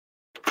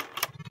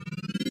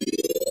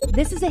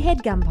This is a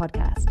HeadGum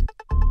podcast.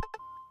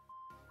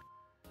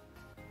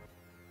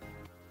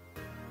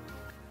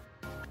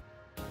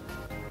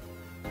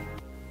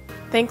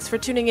 Thanks for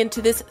tuning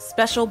into this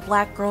special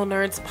Black Girl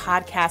Nerds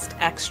podcast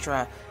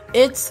extra.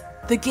 It's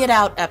the Get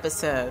Out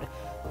episode.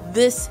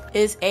 This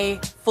is a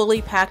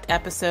fully packed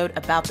episode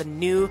about the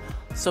new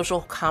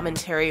social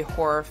commentary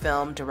horror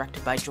film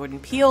directed by Jordan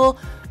Peele,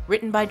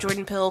 written by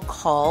Jordan Peele,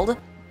 called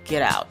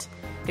Get Out.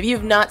 If you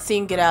have not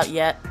seen Get Out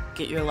yet,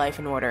 get your life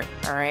in order,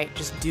 all right?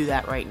 Just do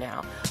that right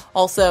now.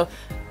 Also,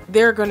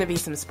 there are going to be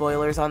some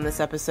spoilers on this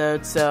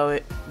episode, so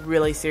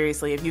really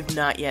seriously, if you've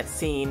not yet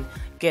seen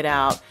Get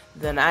Out,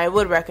 then I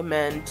would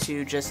recommend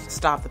to just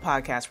stop the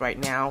podcast right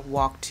now,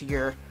 walk to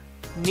your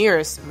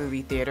nearest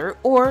movie theater,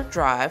 or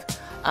drive,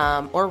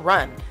 or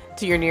run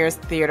to your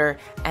nearest theater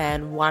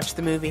and watch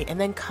the movie,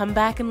 and then come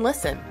back and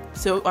listen.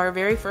 So our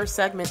very first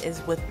segment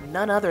is with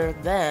none other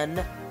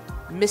than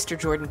Mr.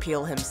 Jordan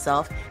Peele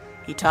himself.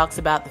 He talks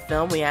about the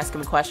film. We ask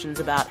him questions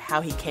about how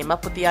he came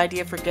up with the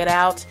idea for Get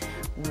Out,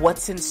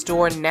 what's in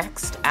store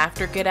next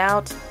after Get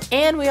Out,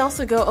 and we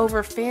also go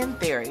over fan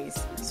theories,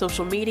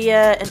 social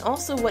media, and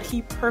also what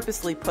he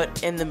purposely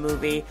put in the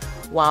movie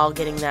while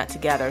getting that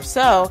together.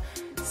 So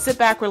sit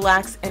back,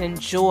 relax, and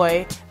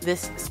enjoy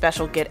this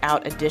special Get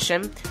Out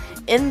edition.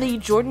 In the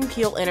Jordan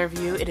Peele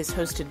interview, it is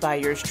hosted by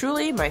yours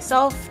truly,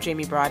 myself,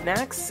 Jamie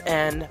Broadnax,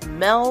 and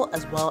Mel,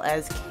 as well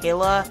as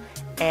Kayla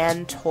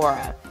and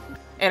Tora.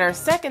 In our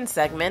second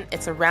segment,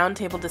 it's a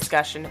roundtable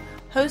discussion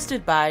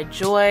hosted by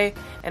Joy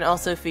and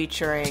also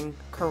featuring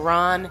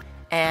Caron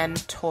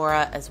and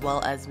Tora, as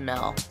well as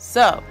Mel.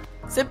 So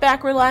sit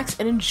back, relax,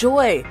 and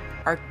enjoy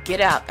our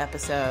Get Out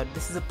episode.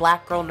 This is a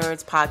Black Girl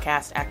Nerds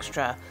podcast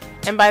extra.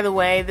 And by the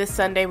way, this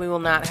Sunday we will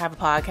not have a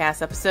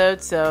podcast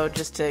episode, so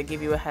just to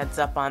give you a heads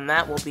up on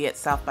that, we'll be at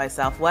South by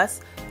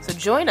Southwest. So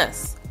join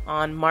us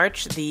on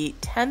March the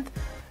 10th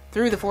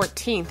through the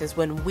 14th is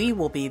when we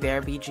will be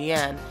there,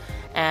 BGN.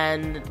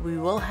 And we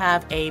will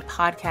have a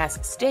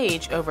podcast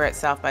stage over at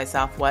South by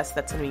Southwest.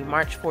 That's going to be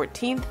March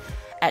 14th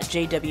at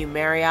JW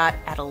Marriott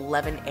at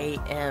 11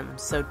 a.m.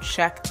 So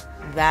check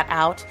that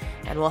out,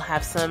 and we'll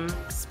have some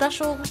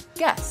special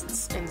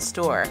guests in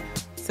store.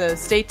 So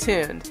stay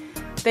tuned.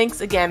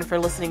 Thanks again for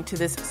listening to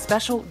this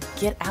special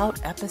Get Out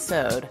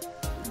episode.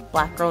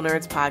 Black Girl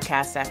Nerds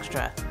Podcast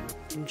Extra.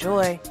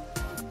 Enjoy.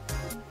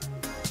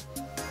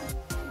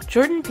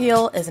 Jordan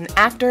Peele is an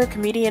actor,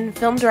 comedian,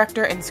 film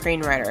director, and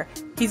screenwriter.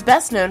 He's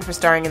best known for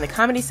starring in the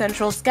Comedy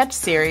Central sketch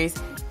series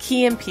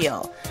Key and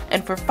Peele,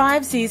 and for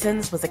 5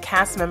 seasons was a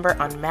cast member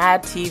on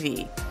Mad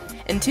TV.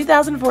 In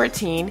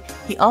 2014,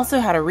 he also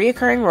had a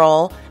reoccurring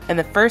role in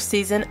the first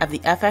season of the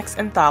FX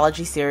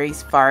anthology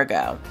series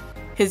Fargo.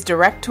 His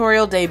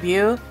directorial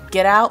debut,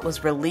 Get Out,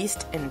 was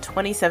released in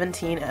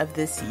 2017 of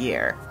this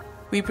year.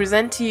 We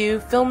present to you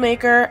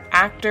filmmaker,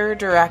 actor,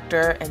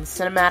 director, and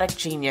cinematic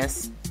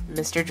genius,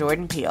 Mr.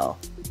 Jordan Peele.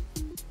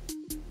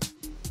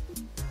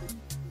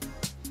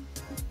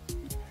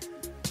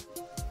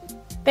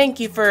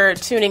 Thank you for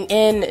tuning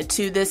in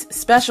to this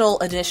special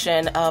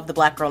edition of the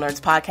Black Girl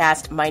Nerds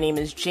podcast. My name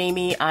is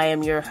Jamie. I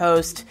am your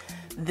host.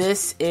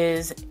 This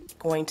is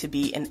going to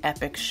be an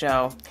epic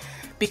show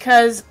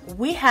because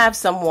we have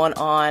someone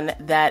on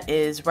that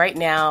is right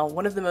now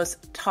one of the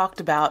most talked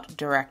about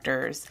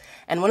directors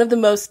and one of the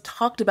most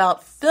talked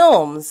about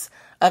films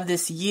of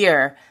this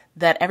year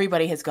that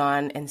everybody has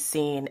gone and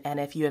seen. And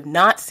if you have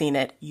not seen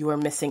it, you are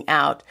missing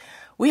out.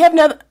 We have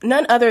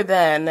none other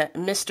than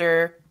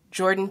Mr.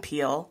 Jordan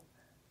Peele,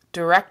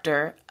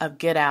 director of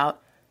Get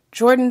Out.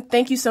 Jordan,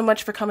 thank you so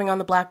much for coming on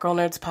the Black Girl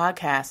Nerds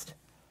podcast.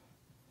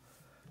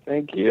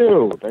 Thank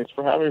you. Thanks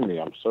for having me.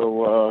 I'm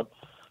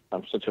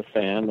such a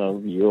fan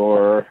of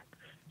your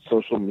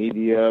social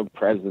media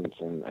presence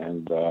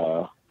and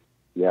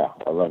yeah,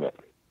 I love it.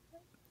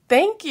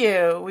 Thank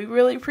you. We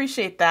really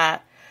appreciate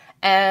that.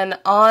 And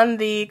on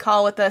the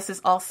call with us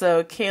is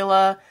also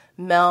Kayla,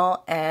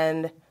 Mel,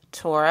 and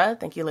Tora.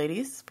 Thank you,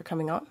 ladies, for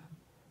coming on.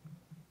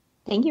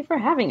 Thank you for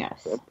having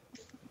us.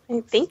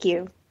 Yep. Thank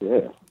you.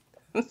 Yeah.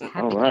 Happy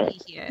All right.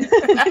 to be here.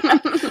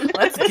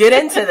 Let's get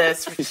into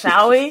this,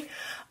 shall we?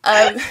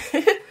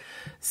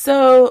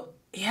 So,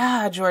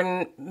 yeah,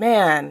 Jordan,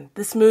 man,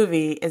 this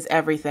movie is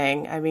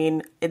everything. I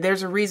mean,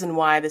 there's a reason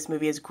why this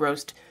movie has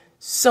grossed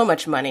so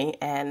much money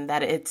and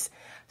that it's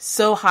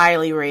so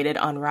highly rated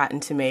on Rotten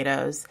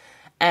Tomatoes.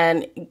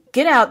 And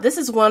Get Out, this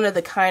is one of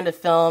the kind of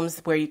films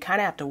where you kind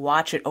of have to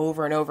watch it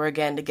over and over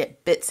again to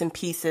get bits and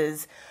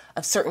pieces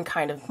of certain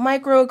kind of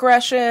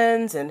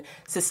microaggressions and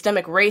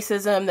systemic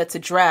racism that's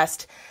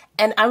addressed.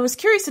 And I was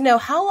curious to know,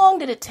 how long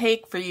did it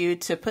take for you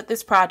to put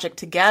this project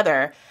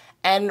together?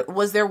 And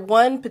was there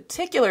one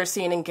particular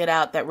scene in Get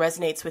Out that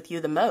resonates with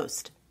you the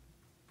most?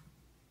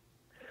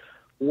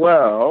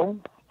 Well,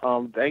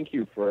 thank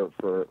you for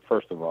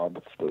first of all,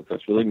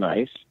 that's really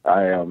nice.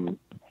 I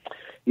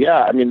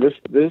mean,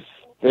 this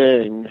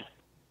thing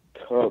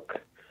took,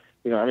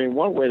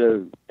 one way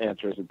to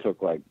answer is it took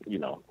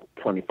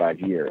 25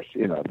 years.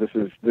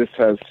 This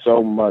has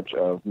so much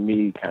of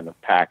me kind of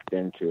packed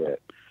into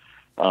it.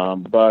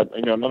 But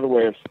another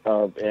way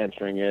of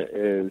answering it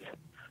is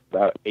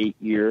about 8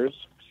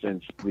 years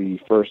since the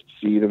first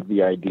seed of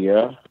the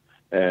idea,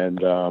 and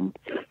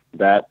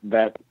that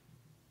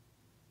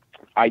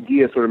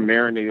idea sort of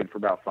marinated for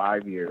about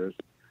 5 years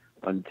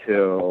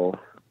until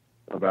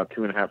about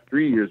 2.5,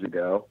 3 years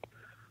ago.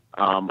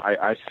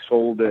 I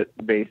sold it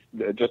based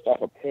just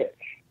off a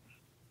pitch,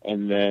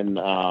 and then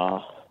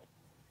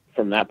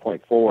from that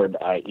point forward,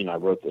 I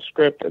wrote the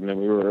script, and then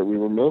we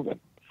were moving.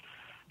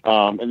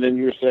 And then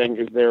you were saying,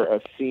 is there a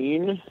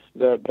scene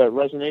that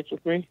resonates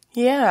with me?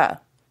 Yeah.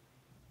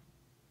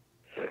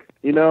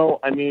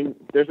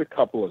 There's a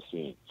couple of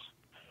scenes.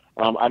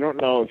 I don't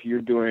know if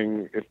you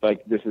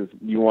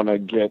want to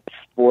get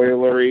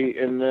spoilery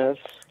in this.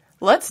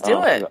 Let's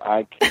do it.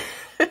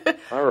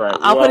 All right.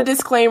 I'll put a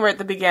disclaimer at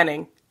the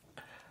beginning.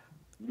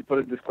 You put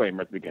a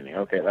disclaimer at the beginning.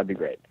 Okay, that'd be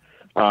great.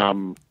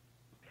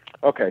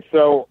 Okay,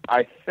 so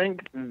I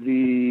think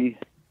the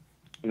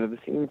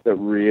scenes that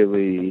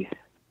really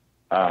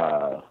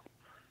are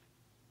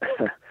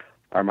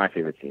my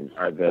favorite scenes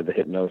are the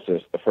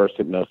hypnosis, the first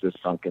hypnosis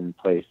sunken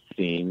place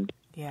scene.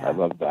 Yeah. I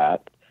love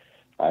that.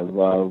 I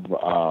love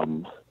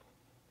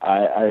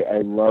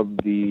I love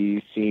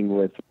the scene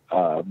with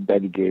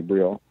Betty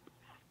Gabriel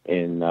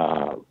in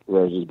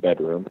Rose's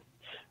bedroom,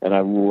 and I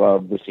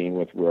love the scene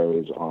with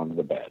Rose on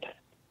the bed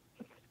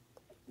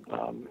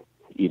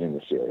eating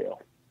the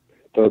cereal.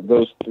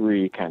 Those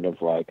three kind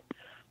of like,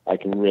 I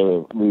can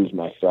really lose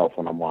myself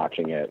when I'm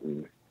watching it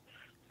and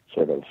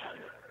sort of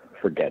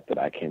forget that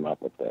I came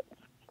up with it.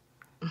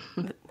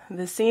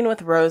 The scene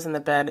with Rose in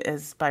the bed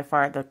is by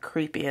far the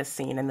creepiest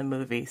scene in the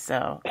movie,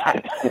 so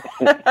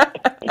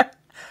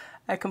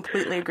I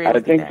completely agree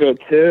with you. I think so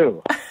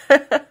too.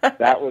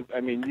 That was,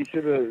 you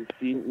should have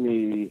seen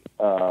me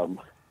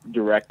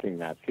directing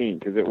that scene,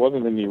 because it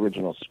wasn't in the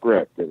original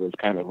script. It was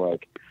kind of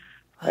like,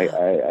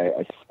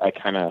 I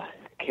kind of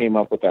came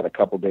up with that a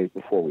couple days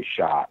before we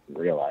shot and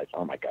realized,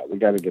 oh my God, we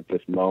got to get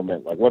this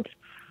moment. Like,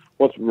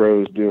 what's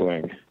Rose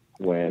doing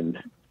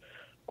when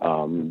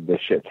the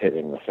shit's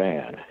hitting the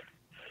fan?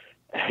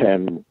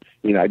 And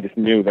I just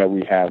knew that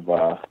we have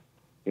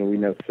we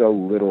know so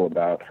little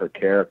about her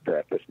character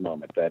at this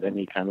moment that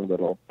any kind of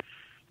little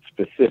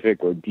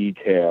specific or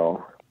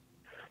detail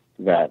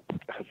that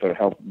sort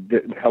of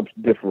helps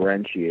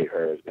differentiate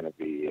her is going to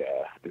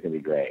be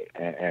great.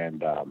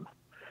 And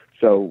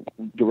so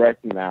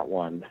directing that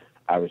one,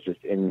 I was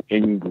just in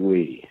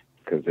glee,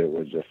 because it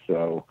was just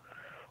so,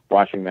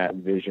 watching that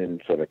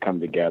vision sort of come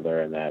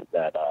together, and that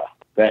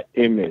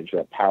image,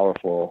 that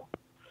powerful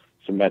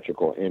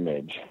symmetrical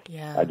image.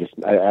 Yeah.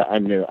 I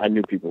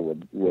knew people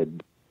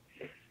would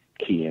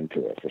key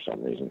into it for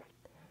some reason.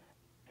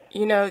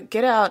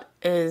 Get Out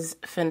is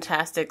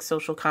fantastic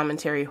social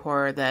commentary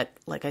horror that,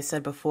 like I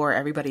said before,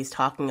 everybody's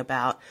talking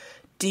about.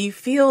 Do you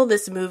feel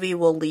this movie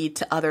will lead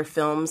to other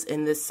films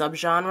in this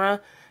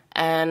subgenre?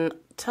 And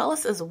tell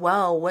us as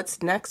well,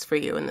 what's next for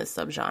you in this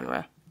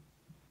subgenre?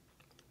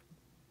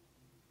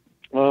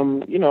 I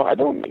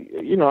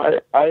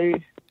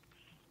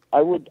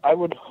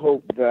would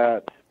hope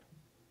that,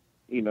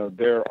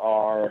 there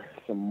are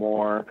some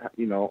more,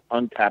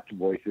 untapped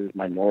voices,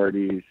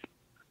 minorities,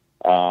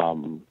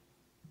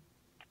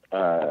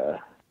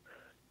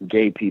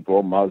 gay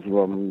people,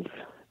 Muslims,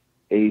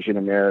 Asian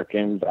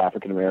Americans,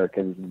 African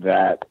Americans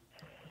that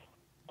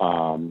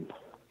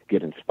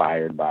get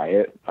inspired by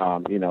it.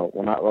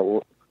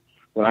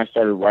 When I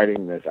started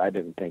writing this, I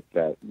didn't think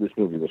that this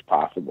movie was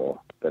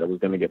possible, that it was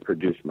going to get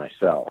produced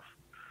myself.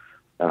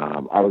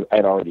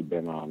 I'd already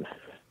been on,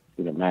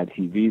 Mad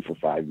TV for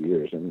 5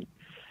 years, and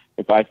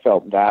if I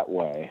felt that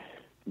way,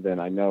 then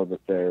I know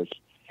that there's,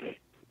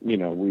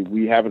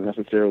 we haven't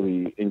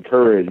necessarily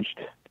encouraged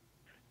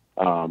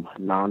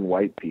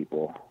non-white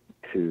people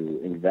to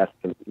invest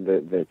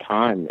their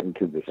time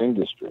into this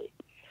industry.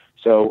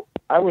 So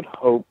I would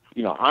hope,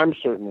 I'm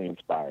certainly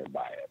inspired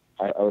by it.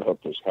 I would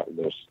hope there's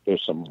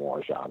some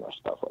more genre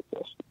stuff like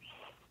this.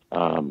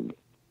 And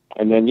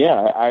then,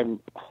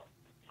 I'm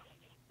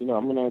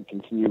going to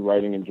continue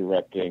writing and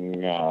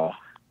directing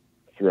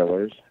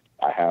thrillers.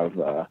 I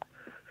have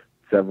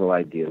several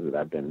ideas that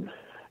I've been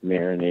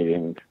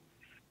marinating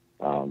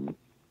on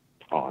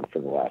for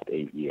the last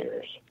 8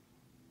 years.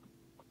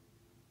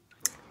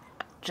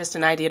 Just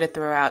an idea to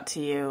throw out to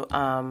you.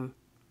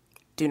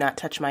 Do Not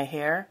Touch My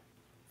Hair,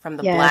 from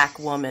the Yes. Black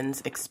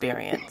Woman's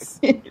Experience.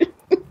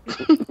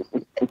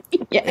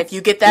 Yes. If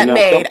you get that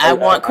made, I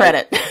want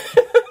credit.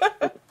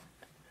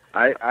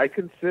 I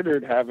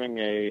considered having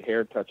a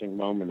hair-touching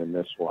moment in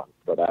this one,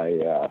 but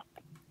it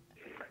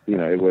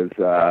was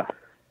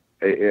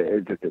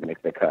it just didn't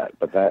make the cut.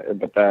 But I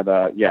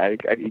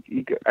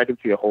could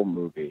see a whole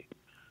movie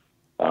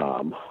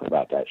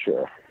about that.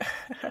 Sure,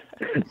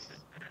 it's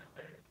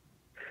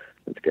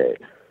great.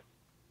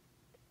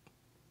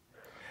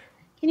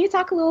 Can you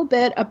talk a little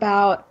bit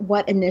about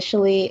what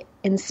initially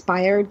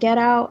inspired Get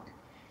Out?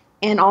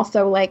 And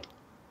also,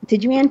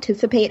 did you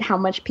anticipate how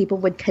much people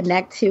would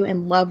connect to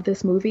and love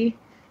this movie?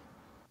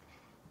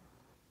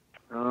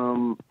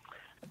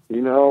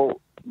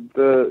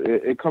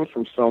 It comes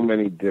from so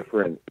many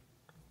different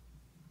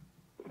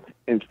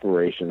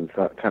inspirations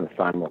kind of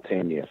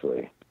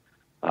simultaneously.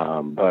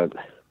 But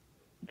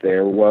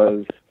there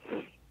was,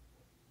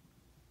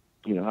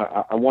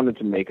 I wanted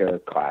to make a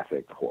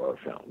classic horror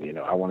film.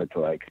 I wanted to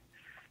like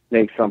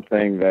make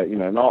something that,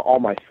 and all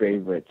my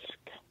favorites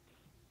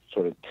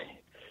sort of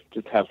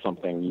just have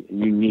something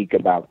unique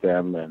about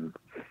them,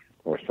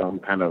 or some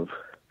kind of,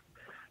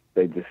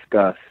 they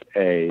discuss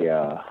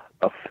a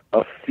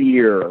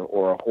fear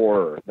or a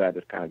horror that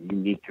is kind of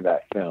unique to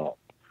that film.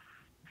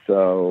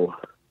 So,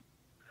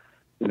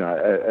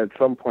 at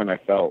some point I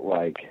felt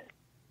like,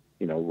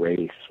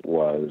 race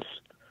was,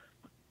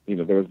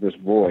 there was this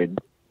void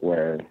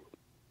where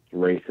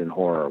race and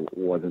horror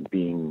wasn't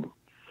being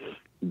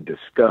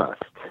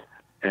discussed.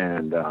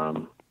 And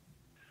so,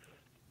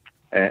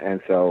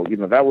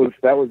 that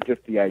was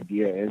just the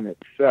idea in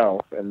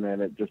itself. And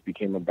then it just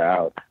became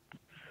about,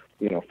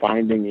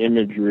 finding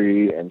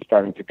imagery and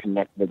starting to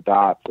connect the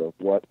dots of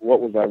what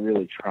was I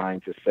really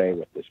trying to say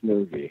with this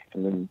movie.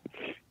 And then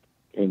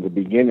in the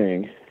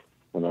beginning,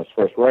 when I was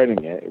first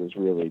writing it, it was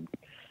really,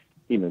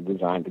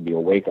 designed to be a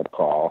wake-up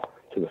call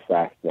to the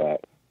fact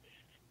that,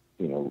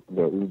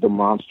 the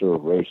monster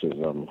of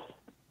racism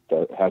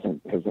that has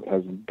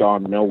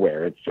gone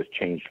nowhere. It's just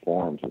changed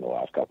forms in the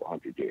last couple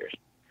hundred years.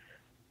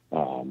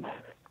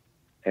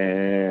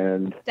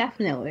 And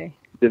definitely.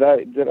 Did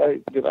I,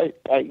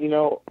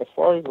 as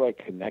far as like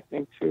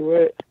connecting to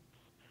it,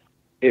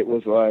 it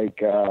was like,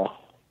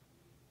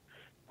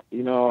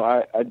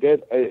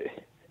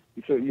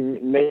 so you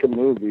make a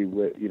movie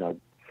with,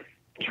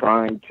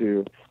 trying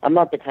to, I'm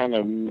not the kind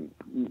of,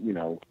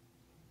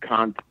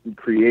 content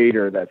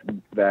creator that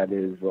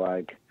is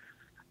like,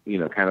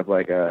 kind of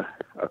like a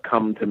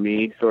come to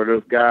me sort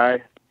of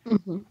guy,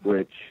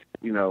 which,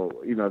 there's a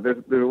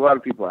lot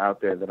of people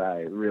out there that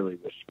I really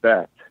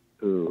respect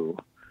who,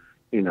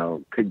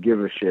 could give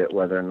a shit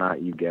whether or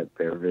not you get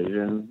their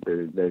vision.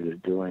 They're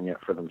just doing it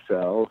for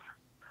themselves.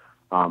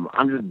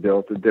 I'm just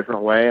built a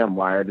different way. I'm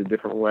wired a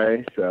different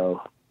way.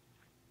 So,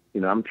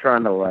 I'm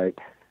trying to like,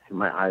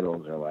 my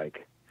idols are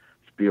like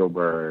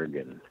Spielberg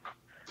and,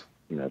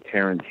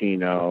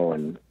 Tarantino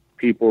and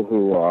people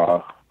who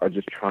are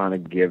just trying to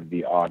give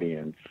the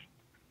audience,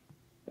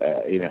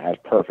 as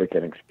perfect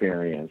an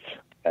experience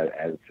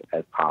as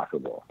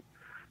possible.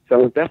 So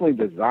it was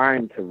definitely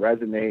designed to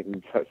resonate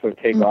and sort of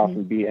take off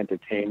and be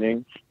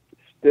entertaining.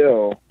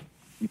 Still,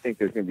 you think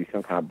there's going to be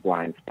some kind of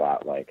blind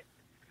spot, like,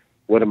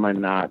 what am I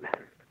not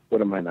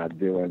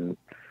doing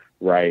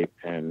right?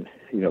 And,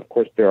 of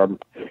course there are,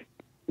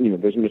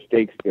 there's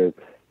mistakes that,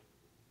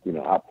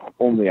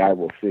 only I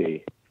will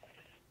see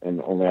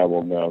and only I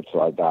will know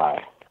till I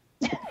die.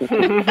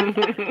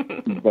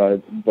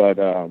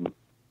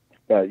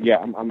 But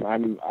yeah,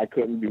 I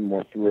couldn't be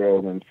more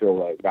thrilled and feel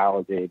like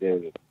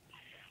validated.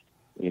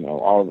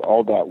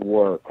 All that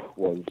work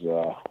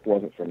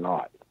wasn't for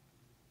naught.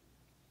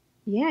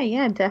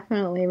 Yeah,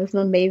 definitely. It was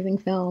an amazing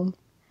film.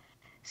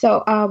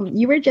 So,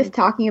 you were just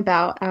talking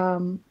about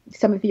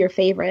some of your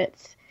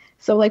favorites.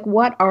 So, like,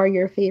 what are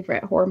your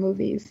favorite horror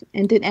movies?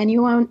 And did any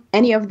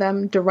of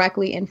them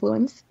directly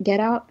influence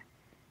Get Out?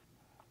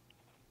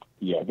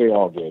 Yeah, they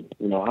all did.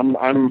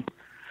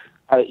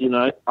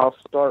 I'll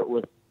start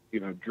with,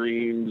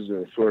 dreams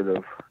or sort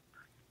of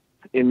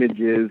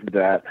images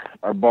that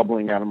are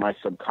bubbling out of my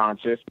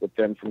subconscious, but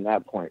then from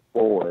that point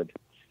forward,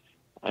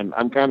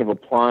 I'm kind of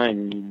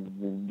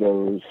applying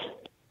those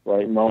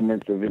like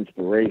moments of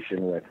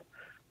inspiration with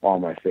all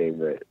my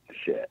favorite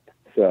shit.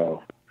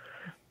 So,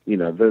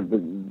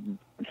 the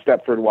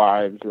Stepford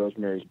Wives,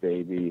 Rosemary's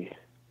Baby,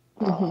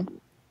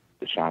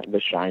 The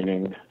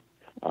Shining.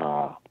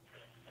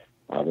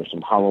 There's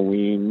some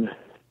Halloween.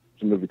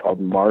 There's a movie called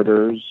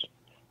Martyrs.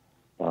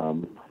 A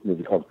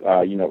movie called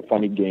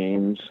Funny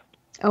Games.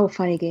 Oh,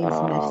 Funny Games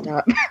messed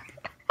up.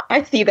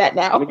 I see that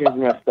now. Funny Games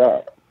messed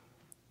up.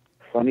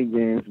 Funny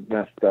Games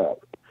messed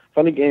up.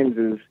 Funny Games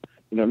is,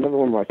 another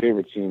one of my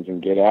favorite scenes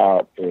in Get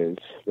Out is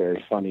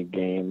very Funny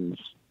Games.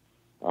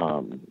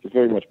 It's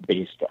very much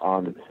based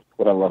on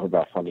what I love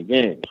about Funny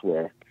Games,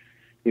 where,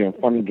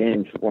 Funny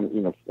Games,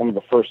 one of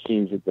the first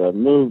scenes of the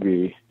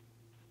movie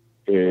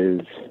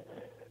is,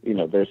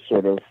 there's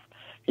sort of,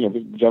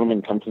 the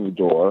gentleman comes to the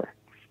door,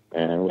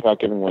 and without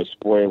giving away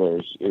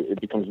spoilers, it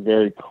becomes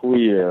very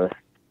clear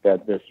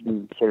that this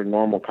sort of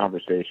normal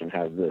conversation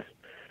has this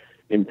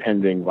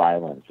impending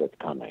violence that's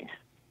coming.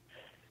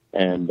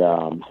 And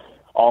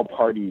all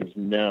parties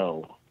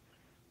know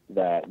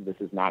that this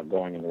is not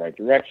going in the right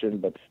direction,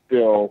 but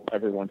still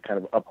everyone's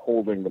kind of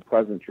upholding the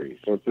pleasantry.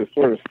 So it's this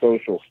sort of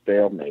social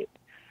stalemate.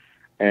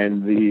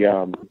 And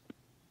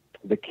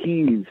the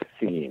Keys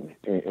scene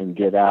in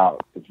Get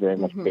Out is very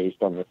much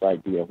based on this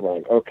idea of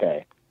like,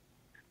 okay,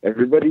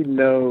 everybody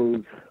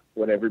knows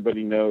what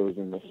everybody knows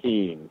in the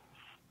scene,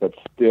 but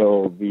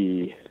still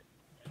the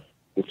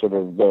sort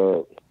of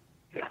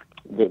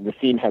the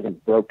scene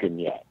hasn't broken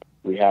yet.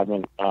 We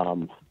haven't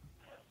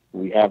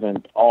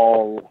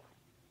all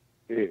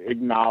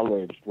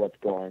acknowledged what's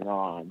going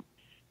on,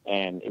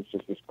 and it's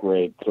just this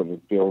great sort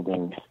of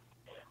building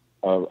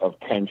of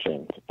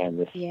tension and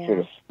this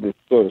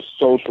sort of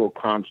social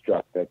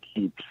construct that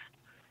keeps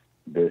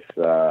this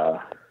this,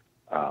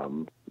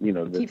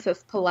 keeps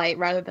us polite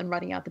rather than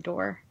running out the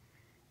door.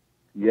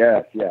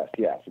 yes,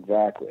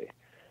 exactly.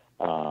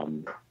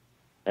 And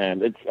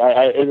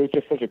it's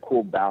just such a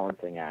cool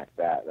balancing act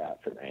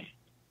that for me.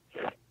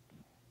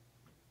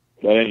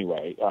 But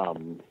anyway,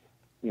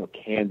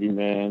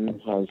 Candyman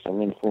has some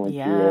influence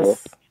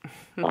Yes.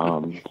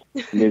 here.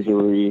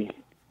 Misery.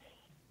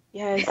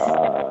 Yes.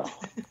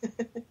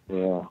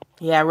 Yeah.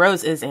 Yeah,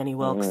 Rose is Annie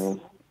Wilkes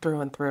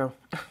through and through.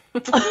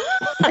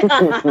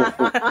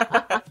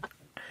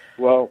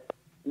 Well,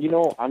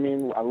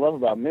 I love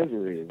about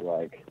Misery is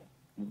the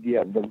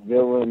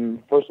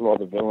villain. First of all,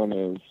 the villain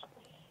is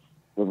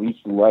the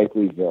least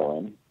likely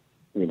villain.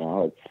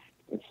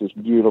 It's this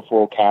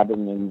beautiful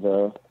cabin in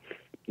the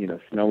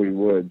snowy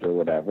woods or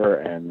whatever,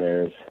 and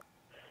there's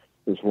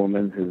this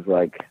woman who's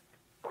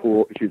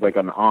cool. She's like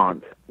an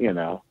aunt,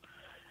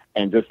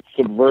 and just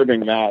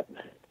subverting that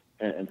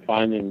and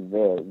finding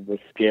the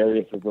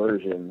scariest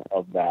version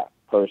of that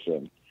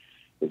person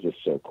is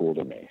just so cool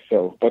to me.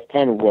 So that's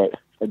kind of what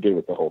I did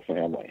with the whole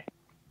family.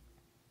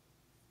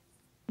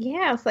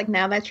 Yeah, it's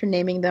now that you're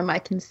naming them, I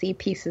can see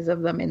pieces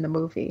of them in the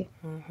movie.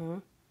 Mm-hmm.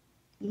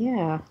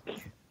 Yeah.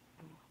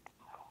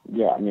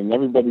 Yeah,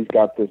 everybody's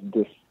got this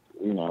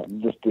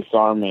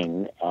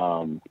disarming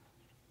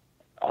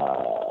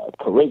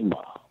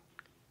charisma.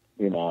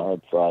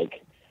 It's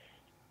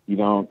you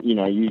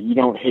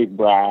don't hate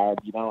Brad,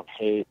 you don't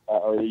hate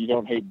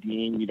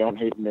Dean, you don't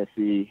hate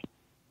Missy.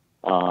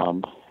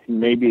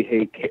 Maybe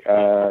hate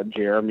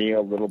Jeremy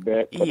a little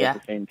bit, but at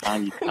the same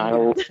time, you kind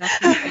of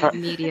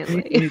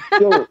immediately.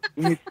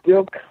 you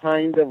still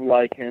kind of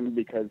like him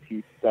because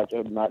he's such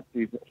a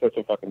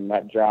fucking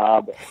nut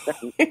job,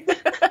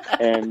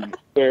 and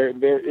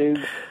there is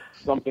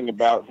something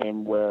about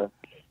him where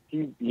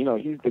he's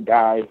the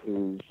guy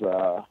who's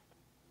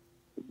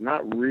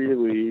not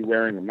really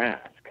wearing a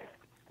mask.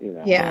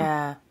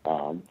 Yeah.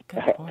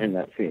 In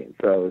that scene,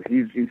 so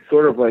he's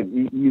sort of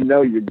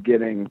you're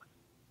getting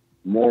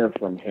more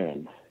from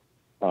him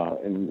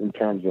in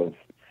terms of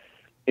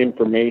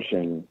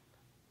information.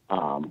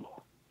 But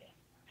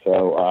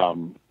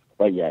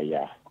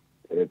yeah,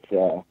 it's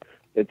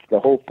the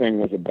whole thing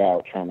was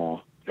about trying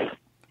to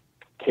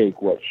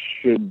take what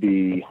should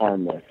be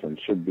harmless and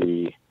should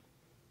be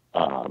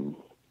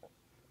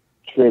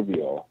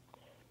trivial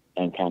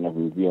and kind of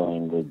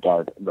revealing the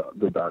dark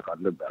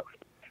underbelly.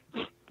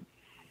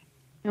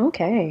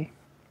 Okay.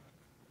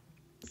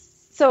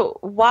 So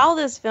while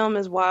this film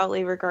is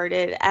widely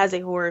regarded as a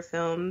horror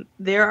film,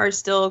 there are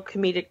still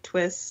comedic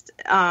twists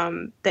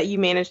that you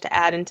managed to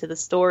add into the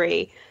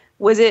story.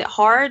 Was it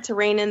hard to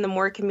rein in the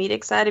more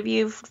comedic side of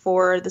you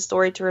for the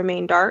story to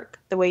remain dark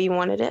the way you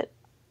wanted it?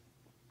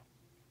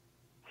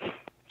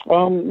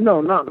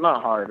 No,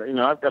 not hard.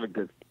 I've got a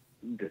good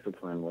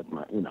discipline with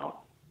my,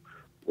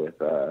 with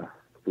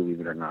believe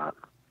it or not,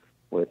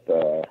 with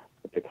the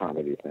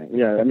comedy thing.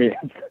 Yeah,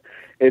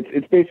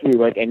 it's basically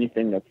like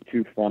anything that's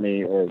too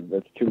funny or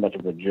that's too much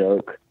of a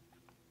joke,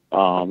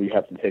 you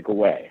have to take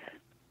away.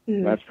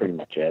 Mm-hmm. That's pretty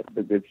much it.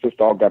 It's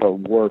just all got to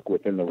work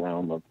within the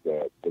realm of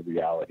the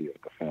reality of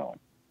the film.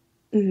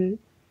 Mm-hmm.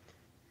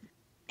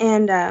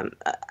 And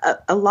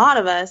a lot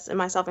of us, and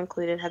myself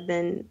included, have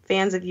been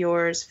fans of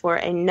yours for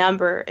a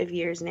number of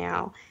years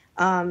now.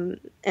 And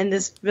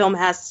this film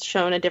has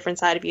shown a different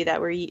side of you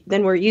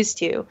than we're used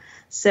to.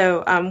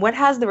 So what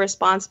has the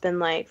response been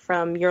like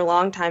from your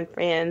longtime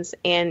fans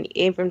and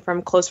even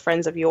from close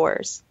friends of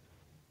yours?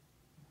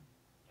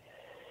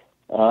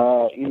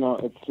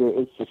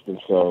 It's just been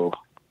so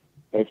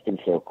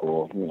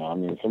cool.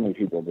 So many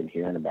people have been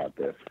hearing about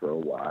this for a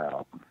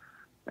while.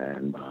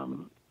 And,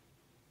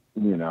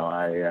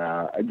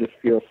 I just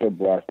feel so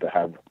blessed to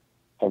have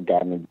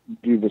gotten to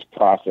do this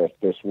process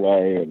this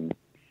way and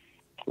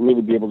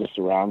really be able to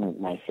surround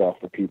myself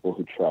with people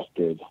who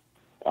trusted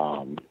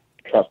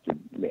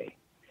me,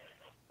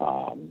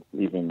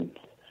 even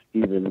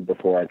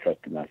before I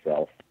trusted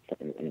myself.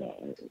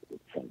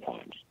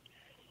 Sometimes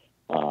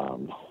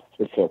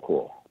it's so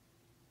cool.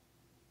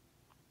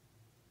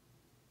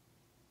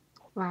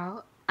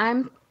 Wow,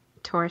 I'm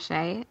Tora.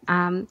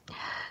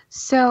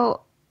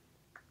 So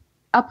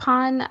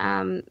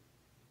upon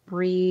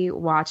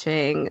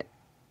re-watching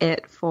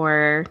it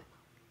for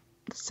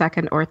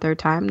second or third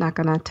time, not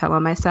gonna tell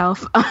on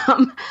myself,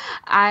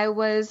 I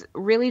was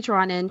really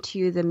drawn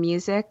into the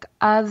music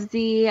of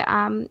the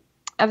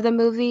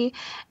movie,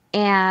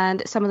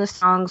 and some of the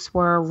songs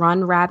were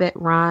Run Rabbit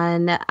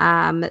Run,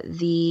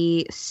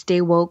 the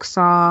Stay Woke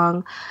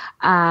song,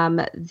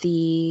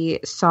 the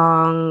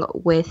song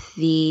with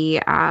the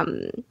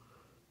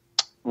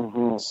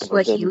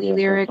Swahili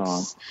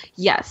lyrics.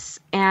 Yes,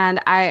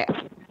 and I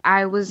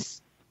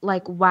was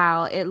like,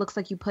 wow, it looks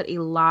like you put a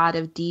lot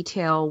of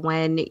detail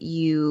when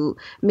you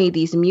made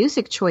these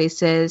music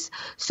choices.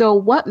 So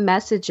what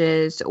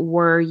messages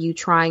were you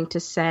trying to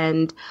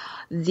send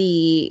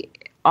the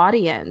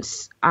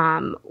audience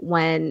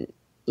when,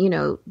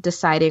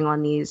 deciding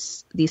on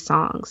these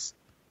songs?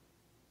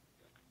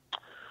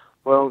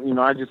 Well,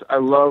 I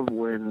love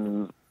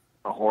when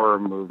horror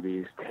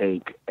movies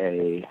take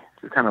a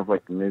it's kind of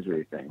like the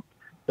Misery thing.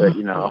 But,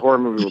 you know, a horror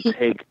movie will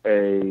take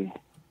a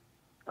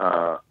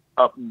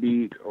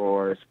upbeat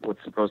or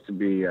what's supposed to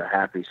be a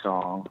happy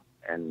song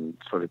and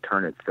sort of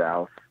turn it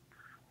south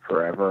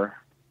forever.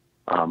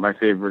 My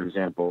favorite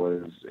example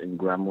is in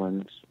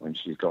Gremlins when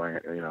she's going,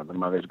 you know, the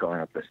mother's going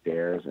up the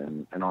stairs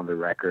and on the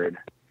record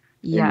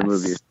in the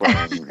movie is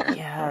playing.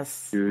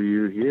 Yes. Do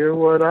you hear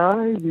what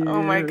I hear?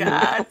 Oh my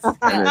God.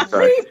 And it's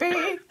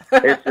Creepy.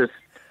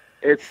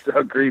 it's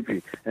so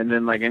creepy. And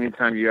then like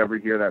anytime you ever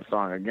hear that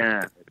song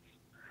again,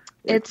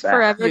 it's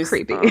forever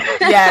creepy.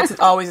 Yeah, it's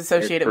always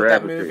associated with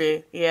that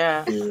movie. Creepy.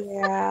 Yeah.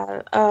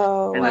 Yeah.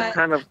 Oh. And it's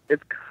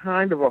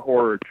kind of a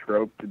horror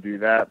trope to do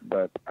that,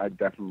 but I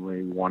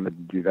definitely wanted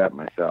to do that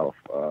myself.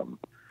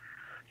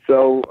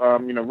 So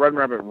you know, Run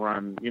Rabbit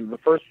Run. You know, the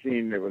first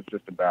scene, it was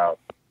just about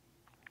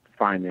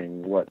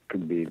finding what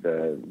could be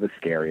the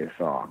scariest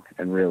song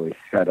and really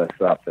set us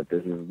up that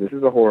this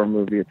is a horror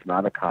movie. It's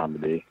not a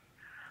comedy.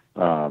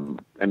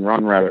 And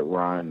Run Rabbit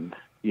Run,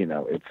 you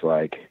know, it's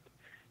like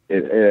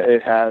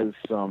it has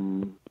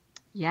some,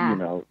 you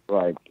know,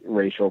 like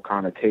racial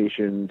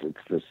connotations.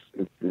 It's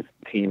this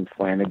team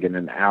Flanagan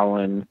and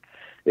Allen.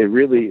 It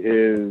really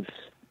is,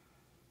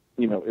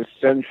 you know,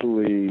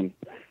 essentially,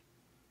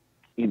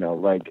 you know,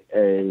 like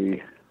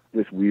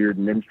this weird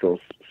minstrel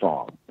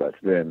song that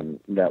was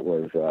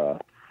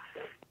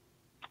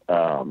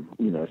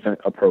you know,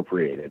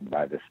 appropriated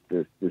by this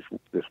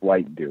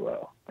white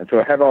duo. And so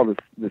it had all this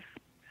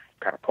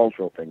kind of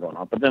cultural thing going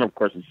on. But then of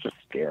course it's just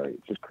scary.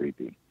 It's just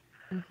creepy.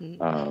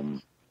 Mm-hmm.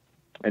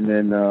 And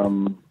then,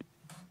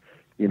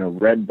 you know,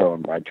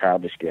 Redbone by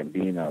Childish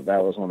Gambino,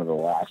 that was one of the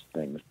last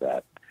things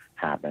that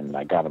happened.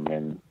 I got him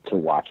in to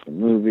watch the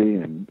movie,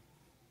 and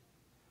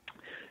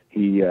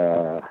he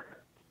loved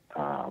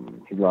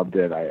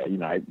it.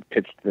 I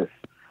pitched this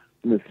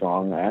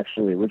song. I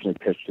actually originally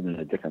pitched it in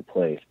a different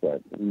place,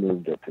 but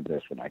moved it to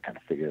this when I kind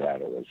of figured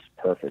out it was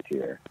perfect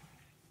here.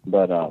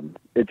 But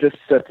it just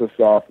sets us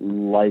off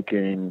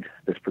liking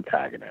this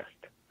protagonist.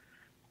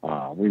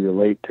 We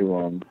relate to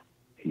him.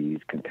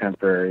 He's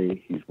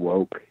contemporary. He's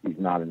woke. He's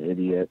not an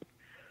idiot.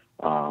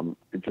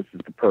 It just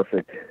is the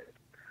perfect,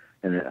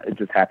 and it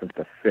just happens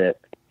to fit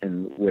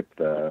in with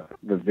the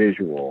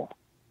visual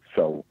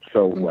so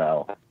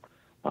well.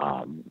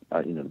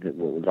 You know, it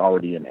was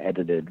already an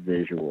edited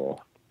visual.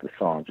 The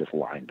song just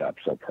lined up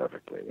so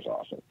perfectly. It was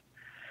awesome.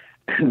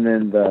 And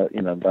then the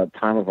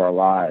Time of Our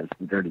Lives,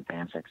 the Dirty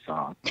Dancing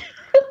song.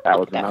 That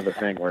was another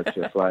thing where it's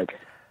just like,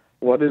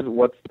 what is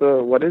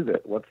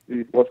it? What's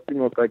the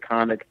most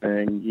iconic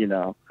thing? You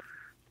know,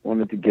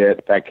 wanted to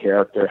get that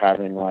character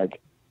having like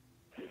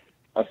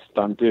a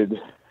stunted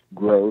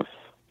growth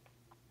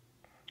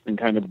and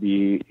kind of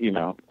be, you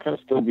know, kind of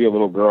still be a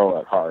little girl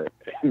at heart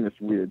in this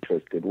weird,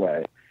 twisted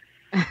way.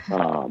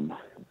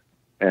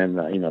 And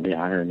you know, the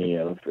irony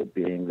of it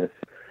being this,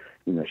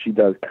 you know, she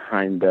does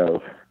kind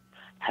of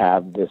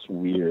have this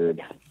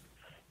weird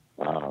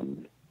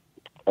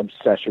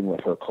obsession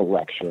with her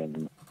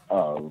collection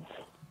of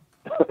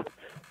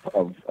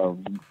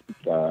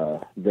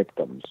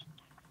victims.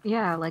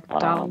 Yeah, like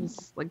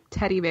dolls, like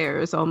teddy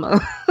bears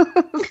almost.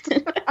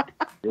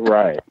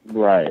 Right.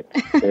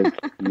 It's,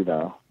 you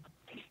know,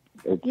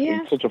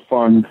 it's such a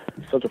fun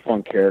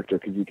character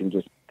because you can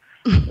just,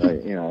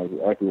 you know,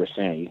 like we were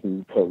saying, you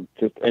can put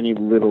just any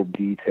little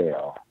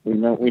detail. We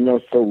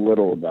know so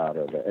little about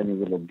her that any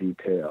little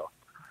detail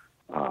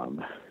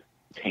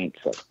paints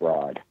such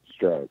broad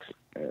strokes.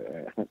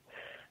 So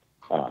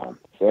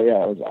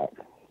yeah, it was that.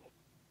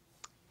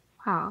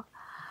 Wow.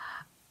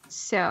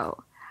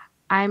 So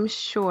I'm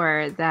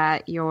sure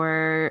that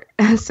your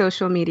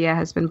social media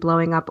has been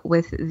blowing up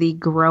with the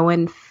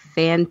growing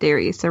fan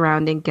theory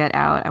surrounding Get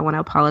Out. I want to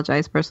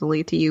apologize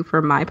personally to you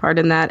for my part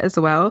in that as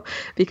well,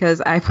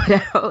 because I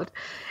put out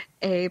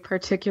a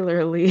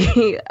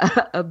particularly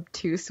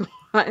obtuse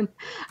one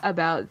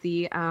about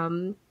the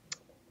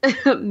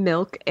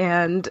milk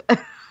and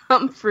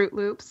Fruit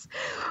Loops.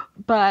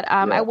 But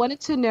I wanted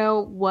to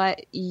know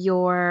what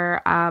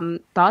your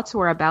thoughts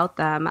were about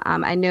them.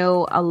 I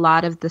know a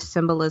lot of the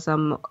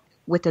symbolism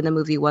within the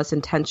movie was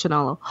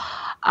intentional,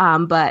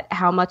 but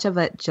how much of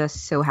it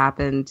just so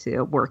happened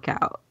to work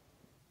out?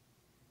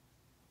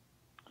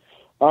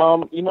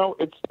 You know,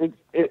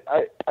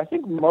 I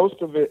think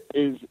most of it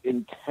is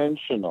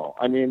intentional.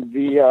 I mean,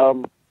 the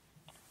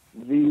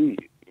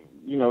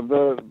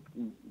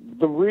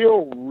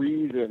real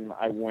reason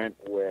I went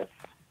with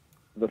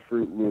the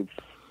Fruit Loops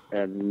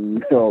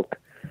and milk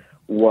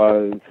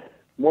was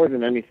more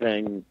than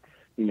anything,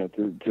 you know,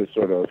 to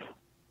sort of,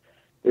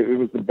 it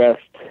was the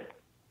best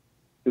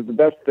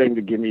thing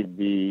to give me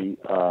the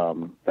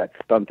that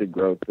stunted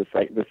growth, the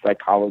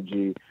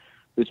psychology,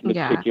 this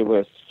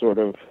meticulous sort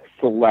of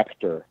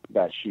selector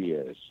that she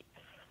is.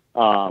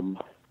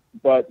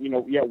 But you know,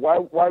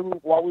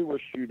 while we were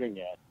shooting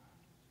it,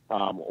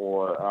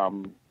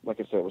 like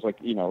I said, it was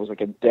like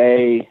a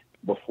day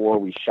before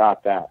we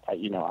shot that.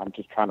 I'm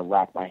just trying to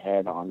wrap my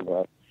head on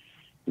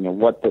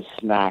what the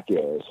snack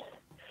is,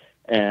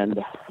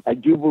 and I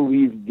do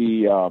believe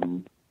the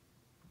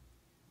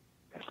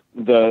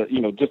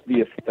just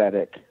the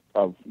aesthetic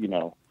of,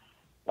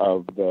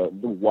 of the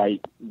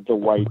white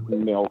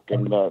milk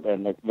and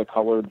the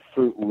colored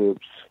Fruit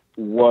Loops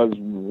was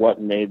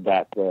what made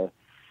that the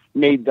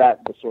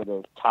sort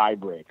of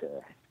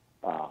tiebreaker.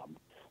 I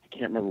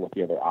can't remember what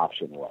the other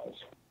option was.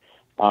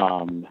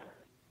 I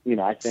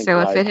think so.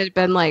 If it had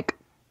been like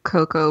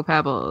Cocoa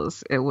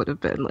Pebbles, it would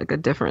have been like a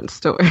different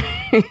story.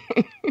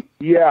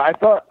 Yeah, I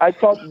thought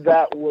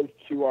that would be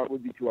too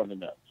on the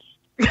nose.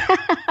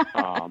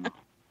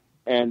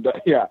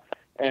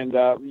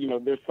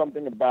 There's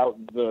something about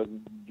the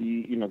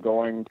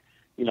going,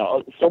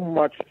 so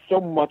much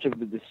of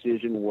the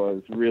decision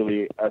was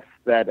really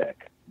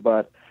aesthetic,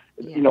 but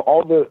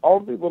all the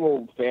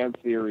little fan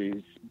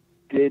theories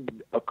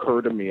did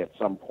occur to me at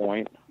some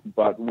point,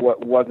 but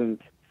what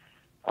wasn't,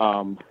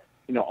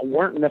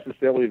 weren't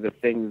necessarily the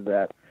things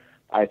that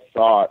I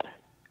thought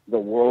the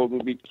world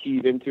would be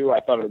keyed into. I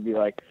thought it would be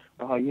like,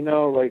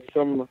 like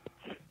some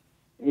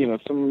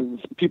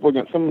people,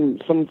 some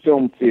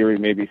film theory,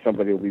 maybe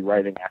somebody will be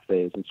writing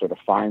essays and sort of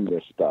find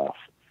this stuff.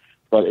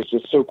 But it's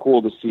just so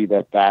cool to see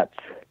that that's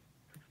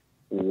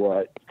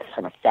what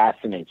kind of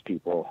fascinates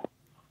people.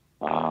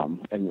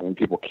 And when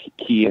people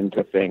key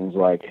into things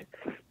like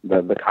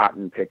the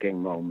cotton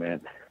picking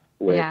moment,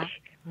 which, I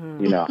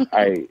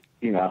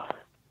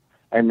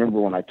remember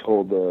when I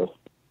told the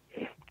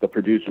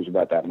producers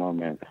about that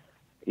moment,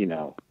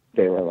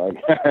 they were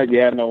like,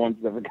 yeah, no one's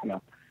ever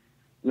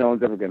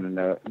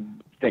gonna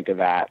think of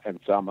that. And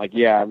so I'm like,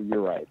 yeah,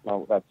 you're right.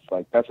 No, that's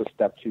a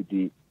step too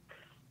deep.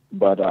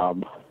 But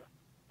I'll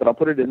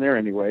put it in there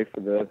anyway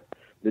for the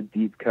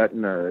deep cut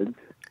nerds.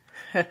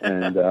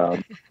 And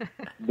the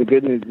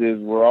good news is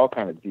we're all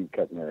kind of deep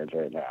cut nerds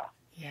right now.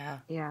 Yeah.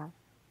 Yeah.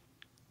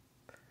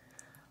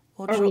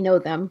 Well, or we know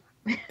them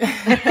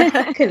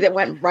because it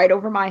went right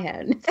over my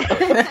head.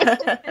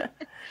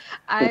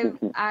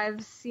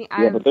 I've seen.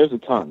 But there's a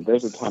ton.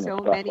 There's a ton so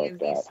of stuff many like of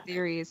that. these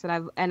theories,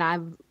 and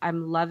I'm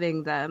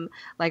loving them.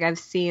 Like I've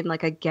seen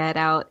like a Get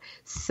Out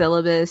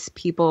syllabus,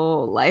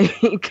 people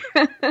like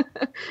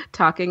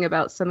talking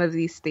about some of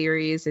these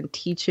theories and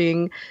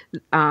teaching,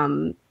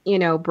 analyzing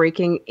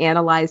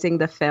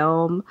the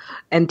film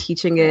and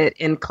teaching it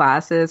in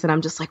classes, and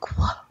I'm just like,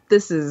 whoa,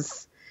 this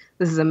is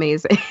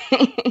amazing.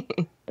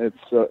 It's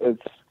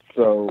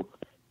so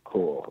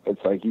cool.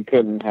 It's like you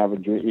couldn't have a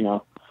dream.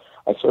 I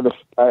was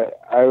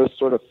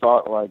sort of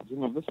thought like,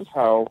 this is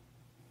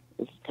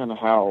kind of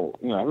how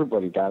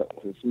everybody got it.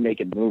 It's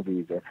making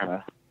movies. They're kind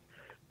of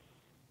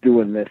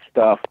doing this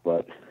stuff,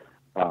 but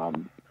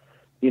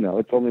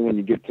it's only when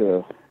you get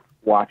to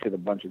watch it a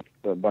bunch of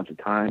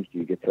times do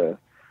you get to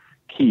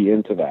key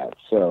into that.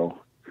 So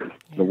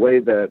the way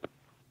that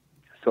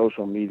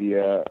social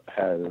media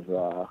has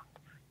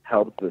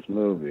helped this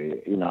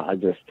movie,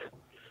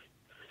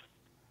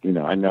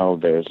 I know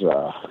there's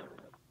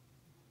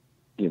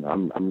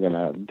I'm going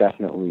to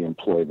definitely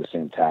employ the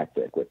same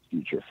tactic with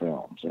future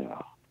films,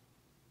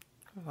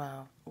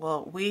 Wow.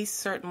 Well, we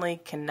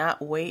certainly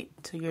cannot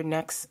wait to your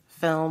next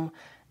film.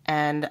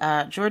 And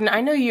Jordan,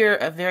 I know you're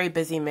a very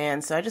busy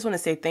man, so I just want to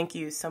say thank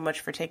you so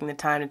much for taking the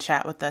time to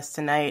chat with us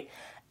tonight.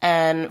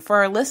 And for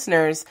our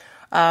listeners,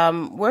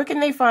 where can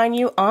they find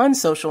you on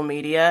social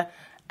media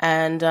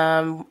and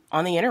on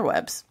the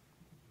interwebs?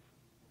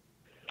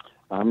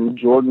 I'm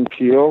Jordan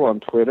Peele on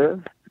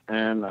Twitter,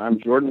 and I'm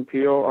Jordan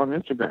Peele on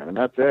Instagram, and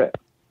that's it.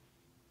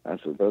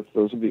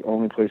 Those are the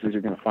only places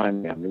you're going to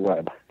find me on the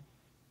web.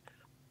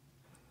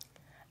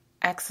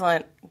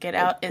 Excellent. Get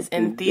Out is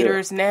in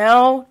theaters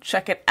now.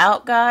 Check it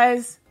out,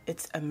 guys.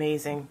 It's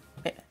amazing.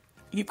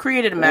 You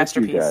created a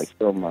masterpiece. Thank you guys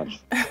so much.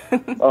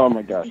 Oh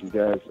my gosh, you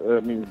guys!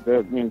 That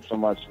means so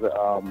much.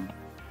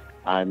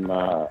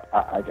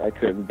 I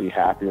couldn't be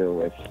happier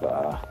with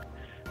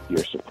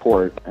your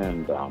support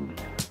and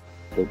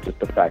just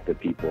the fact that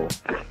people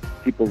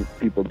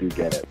do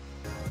get it.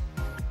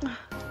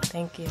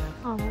 Thank you.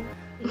 Oh,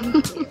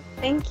 thank you.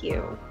 Thank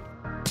you.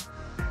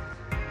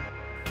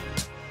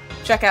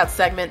 Check out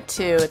segment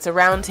 2. It's a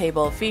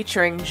roundtable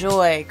featuring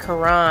Joy,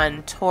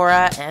 Caron,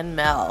 Tora, and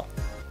Mel.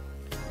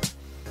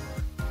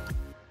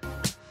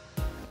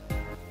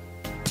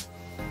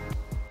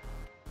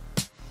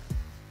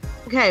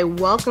 Okay,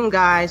 welcome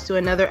guys to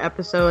another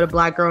episode of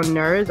Black Girl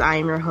Nerds. I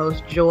am your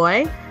host,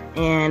 Joy,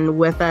 and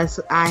with us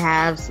I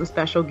have some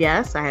special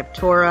guests. I have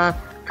Tora,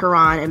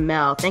 Caron, and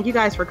Mel. Thank you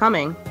guys for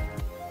coming. Thank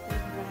you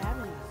for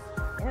having us.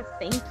 Yes,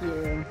 thank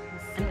you.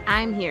 And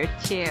I'm here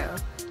too.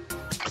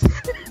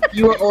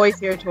 You are always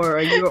here,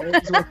 Tora. You are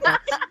always with us.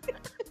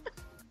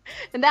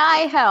 And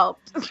I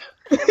helped.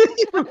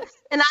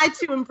 And I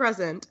too am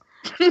present.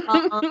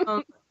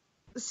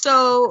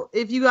 So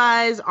if you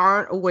guys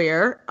aren't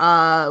aware,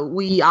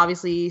 we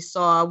obviously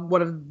saw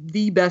one of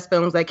the best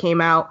films that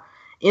came out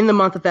in the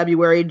month of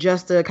February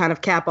just to kind of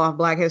cap off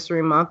Black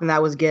History Month, and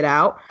that was Get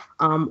Out.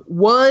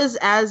 Was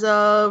as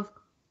of,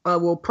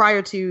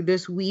 prior to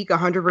this week,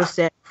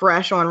 100%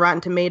 fresh on Rotten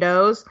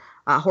Tomatoes.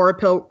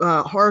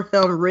 Horror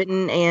film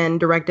written and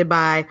directed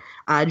by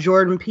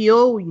Jordan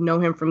Peele. You know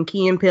him from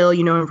Key and Peele.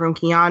 You know him from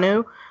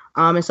Keanu.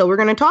 And so we're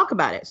going to talk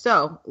about it.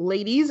 So,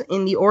 ladies,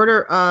 in the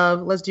order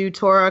of, let's do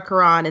Tora,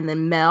 Caron, and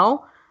then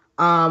Mel.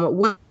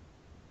 What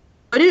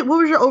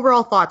was your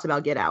overall thoughts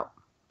about Get Out?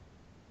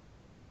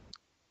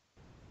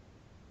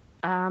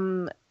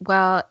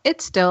 Well,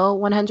 it's still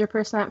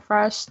 100%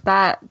 fresh.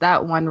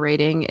 That one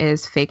rating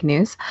is fake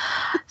news.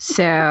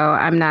 So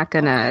I'm not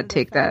gonna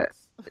take that.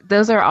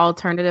 Those are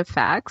alternative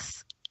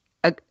facts.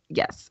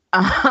 Yes.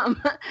 I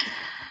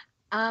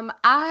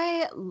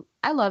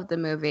love the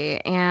movie,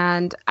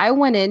 and I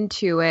went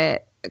into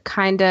it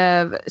kind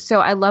of, so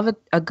I love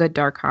a good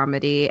dark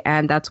comedy,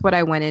 and that's what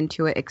I went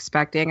into it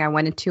expecting. I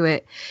went into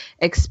it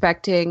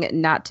expecting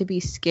not to be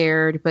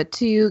scared, but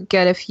to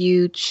get a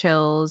few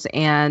chills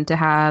and to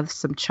have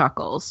some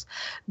chuckles,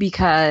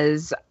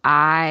 because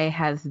I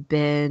have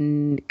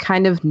been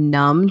kind of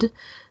numbed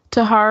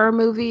to horror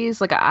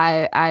movies. Like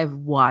I've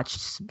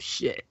watched some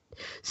shit.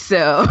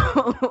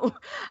 So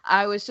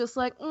I was just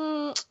like,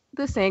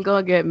 this ain't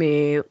gonna get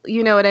me.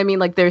 You know what I mean?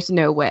 Like, there's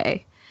no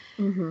way.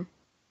 Mm-hmm.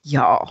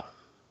 Y'all.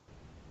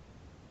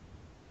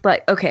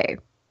 But, okay,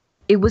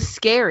 it was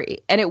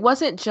scary. And it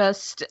wasn't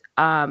just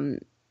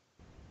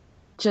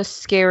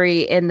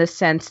scary in the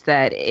sense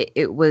that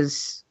it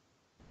was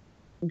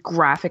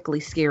graphically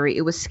scary.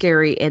 It was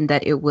scary in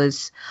that it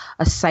was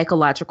a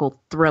psychological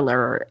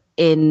thriller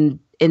in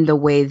the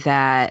way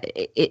that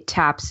it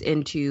taps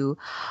into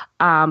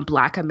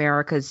Black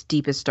America's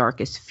deepest,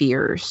 darkest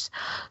fears.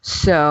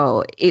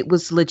 So it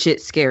was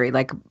legit scary.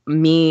 Like,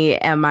 me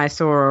and my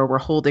soror were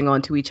holding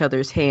on to each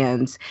other's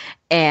hands,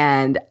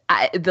 and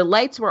the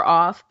lights were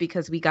off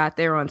because we got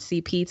there on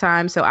CP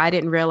time. So I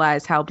didn't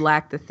realize how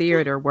black the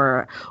theater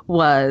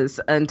was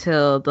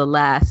until the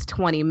last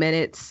 20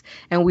 minutes.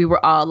 And we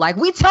were all like,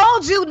 we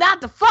told you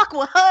not to fuck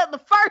with her in the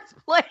first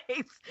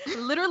place.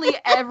 Literally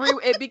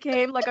it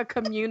became like a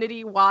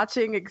community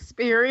watching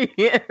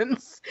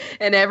experience,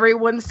 and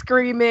everyone's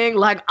screaming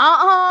like,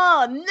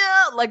 no.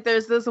 Like,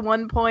 there's this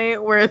one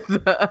point where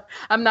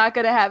I'm not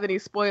going to have any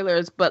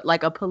spoilers, but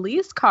like a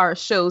police car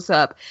shows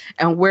up,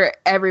 and where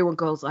everyone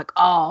goes like,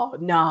 oh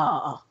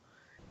no,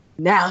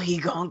 now he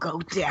gonna go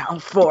down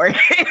for it.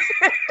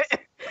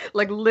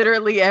 Like,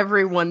 literally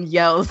everyone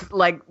yells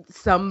like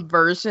some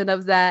version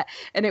of that,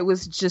 and it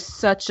was just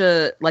such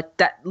a, like,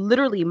 that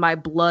literally my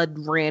blood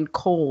ran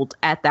cold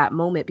at that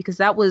moment, because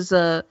that was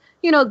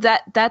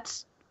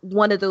that's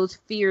one of those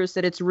fears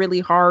that it's really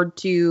hard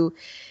to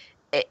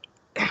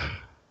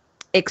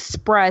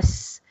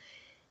express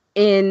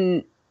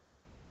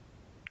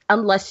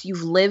unless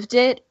you've lived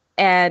it,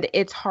 and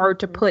it's hard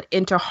to put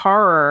into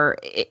horror.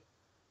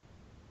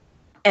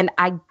 And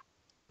I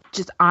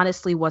just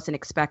honestly wasn't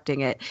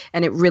expecting it,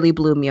 and it really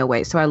blew me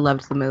away. So I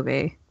loved the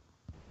movie.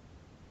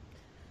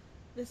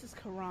 This is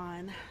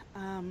Caron.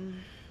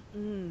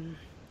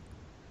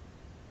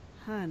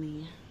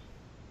 Honey,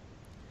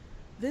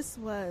 this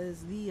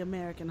was the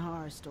American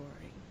Horror Story.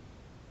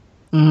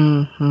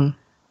 Mm-hmm.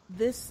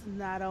 This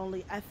not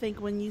only, I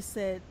think when you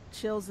said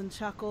chills and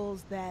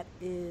chuckles, that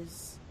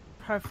is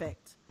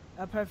perfect.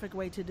 A perfect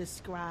way to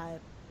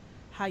describe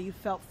how you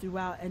felt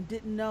throughout, and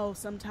didn't know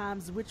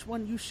sometimes which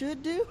one you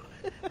should do.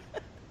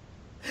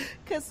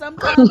 Because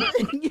sometimes,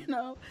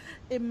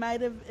 it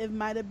might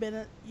have been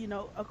a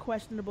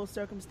questionable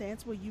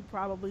circumstance where it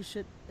probably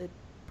should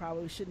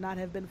not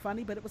have been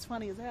funny, but it was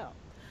funny as hell.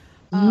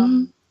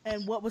 And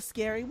what was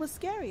scary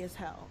as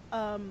hell.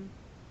 I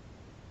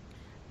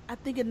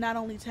think it not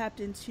only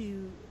tapped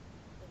into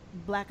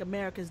Black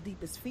America's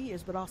deepest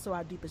fears, but also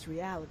our deepest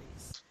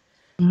realities.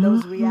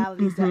 Those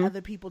realities that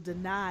other people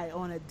deny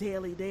on a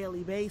daily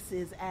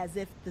basis, as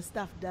if the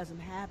stuff doesn't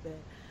happen.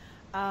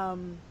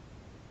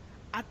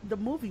 The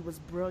movie was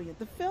brilliant.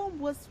 The film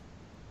was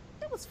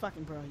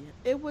fucking brilliant.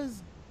 It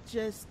was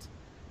just,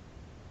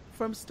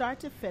 from start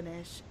to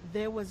finish,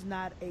 there was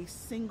not a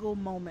single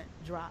moment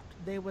dropped.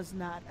 There was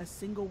not a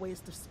single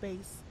waste of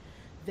space.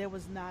 There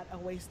was not a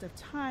waste of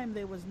time.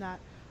 There was not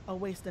a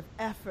waste of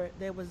effort.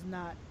 There was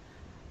not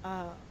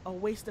a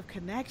waste of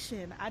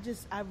connection. I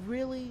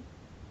really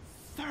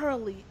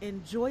thoroughly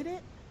enjoyed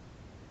it,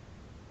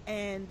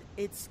 and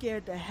it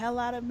scared the hell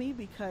out of me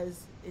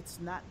because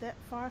it's not that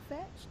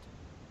far-fetched.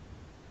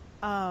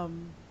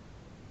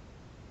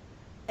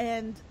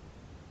 And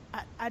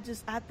I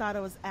thought it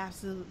was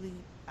absolutely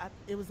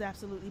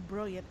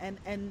brilliant.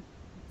 And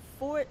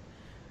for it,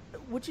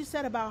 what you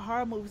said about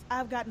horror movies,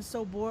 I've gotten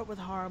so bored with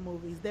horror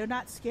movies. They're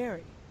not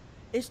scary.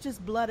 It's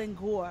just blood and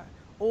gore,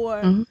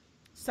 or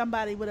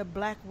somebody with a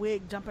black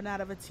wig jumping out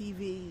of a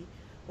TV,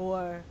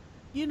 or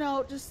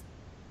just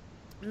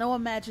no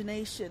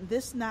imagination.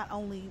 This not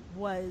only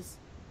was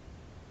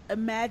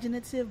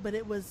imaginative, but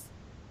it was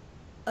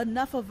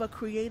enough of a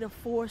creative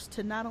force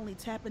to not only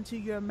tap into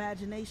your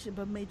imagination,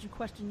 but made you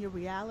question your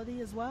reality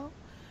as well.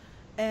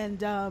 And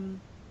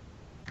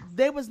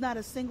there was not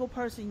a single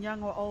person,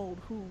 young or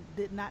old, who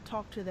did not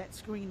talk to that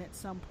screen at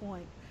some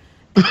point.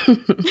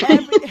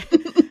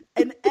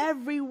 And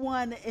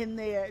everyone in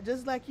there,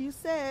 just like you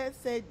said,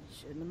 you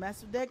shouldn't have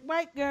messed with that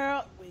white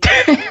girl.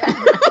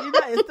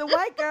 It's the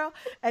white girl.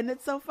 And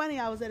it's so funny.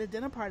 I was at a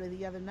dinner party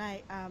the other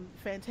night.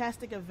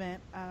 Fantastic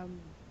event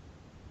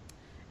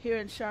here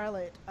in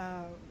Charlotte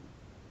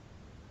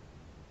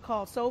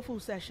called Soul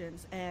Food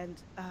Sessions.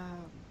 And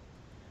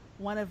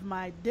one of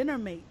my dinner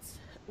mates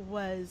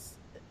was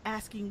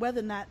asking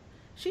whether or not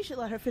she should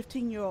let her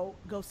 15-year-old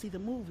go see the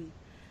movie.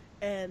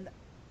 And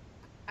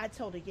I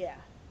told her, yeah.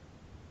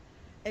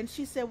 And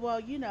she said,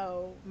 well,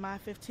 my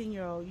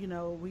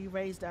 15-year-old, we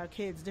raised our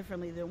kids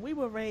differently than we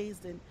were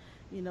raised. And,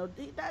 he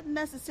doesn't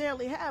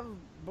necessarily have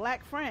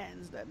black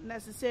friends.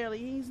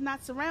 He's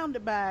not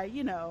surrounded by,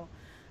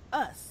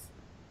 us.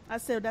 I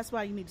said, that's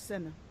why you need to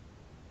send him.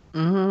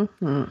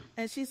 Mm-hmm.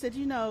 And she said,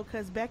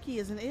 because Becky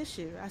is an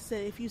issue. I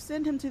said, if you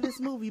send him to this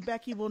movie,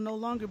 Becky will no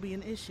longer be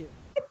an issue.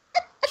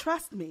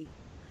 Trust me.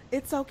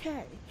 It's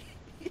okay.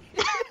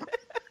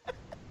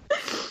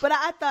 But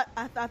I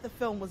thought the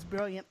film was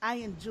brilliant. I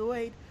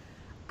enjoyed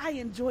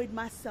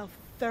myself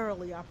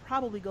thoroughly. I'll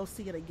probably go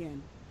see it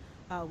again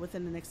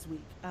within the next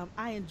week.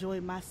 I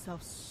enjoyed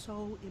myself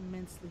so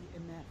immensely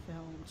in that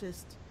film.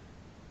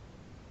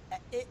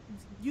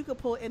 You could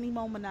pull any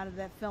moment out of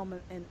that film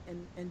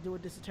and do a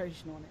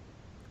dissertation on it.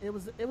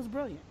 It was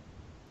brilliant.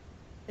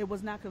 It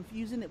was not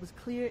confusing. It was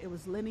clear. It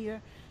was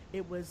linear.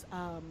 It was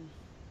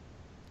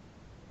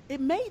it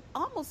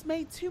almost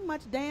made too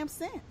much damn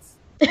sense.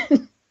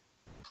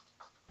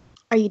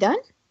 Are you done?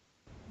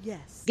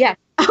 Yes. Yeah.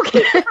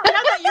 Okay.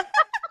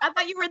 I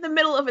thought you were in the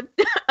middle of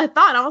a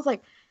thought. I was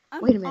like,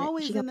 wait a minute. I'm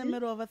always in the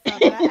middle of a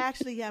thought, but I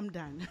actually am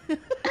done.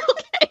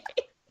 Okay.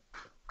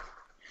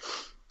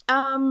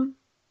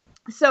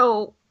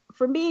 So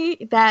for me,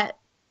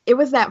 it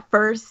was that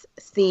first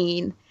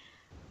scene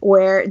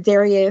where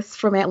Darius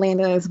from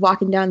Atlanta is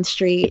walking down the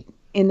street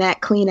in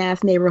that clean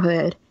ass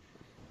neighborhood,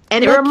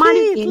 and it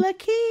reminded me.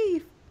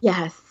 Lakeith.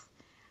 Yes.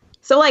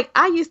 So,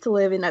 I used to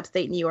live in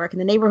upstate New York,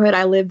 and the neighborhood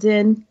I lived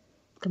in,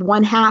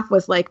 one half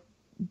was,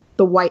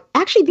 the white...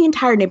 Actually, the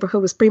entire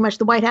neighborhood was pretty much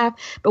the white half,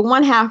 but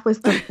one half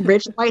was the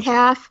rich white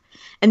half,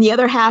 and the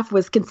other half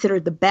was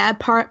considered the bad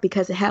part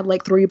because it had,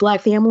 3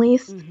 black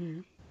families.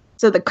 Mm-hmm.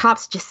 So the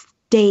cops just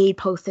stayed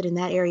posted in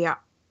that area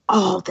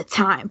all the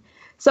time.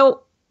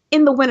 So,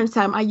 in the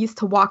wintertime, I used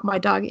to walk my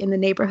dog in the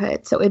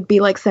neighborhood, so it'd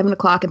be, 7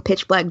 o'clock and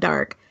pitch black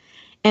dark.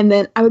 And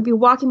then I would be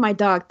walking my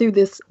dog through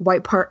this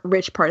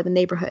rich part of the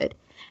neighborhood.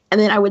 And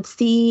then I would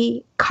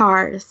see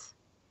a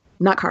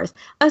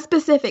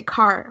specific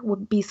car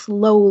would be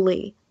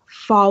slowly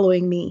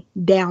following me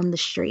down the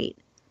street.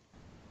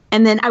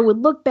 And then I would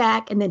look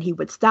back, and then he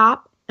would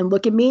stop and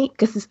look at me,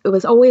 because it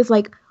was always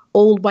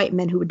old white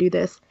men who would do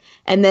this.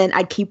 And then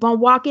I'd keep on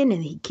walking,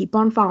 and he'd keep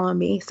on following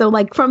me. So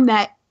from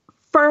that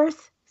first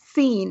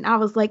scene, I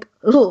was like,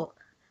 ugh,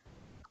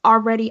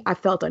 already I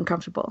felt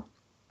uncomfortable.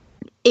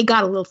 It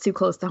got a little too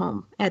close to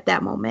home at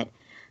that moment.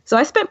 So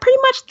I spent pretty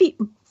much the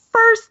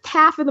first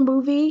half of the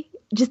movie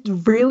just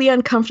really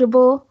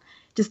uncomfortable,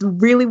 just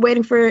really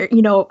waiting for,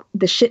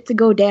 the shit to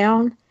go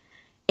down.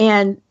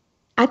 And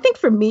I think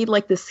for me,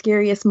 the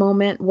scariest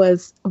moment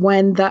was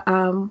when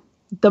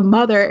the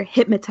mother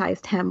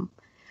hypnotized him,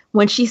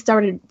 when she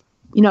started,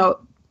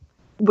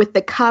 with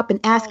the cup and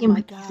asking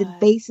him these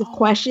invasive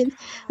questions.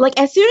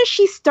 As soon as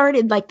she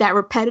started that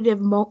repetitive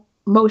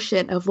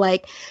motion of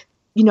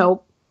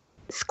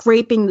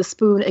scraping the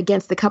spoon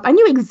against the cup, I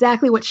knew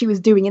exactly what she was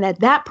doing. And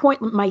at that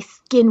point, my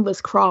skin was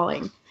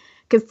crawling,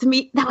 because to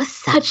me, that was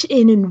such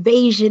an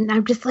invasion.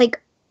 I'm just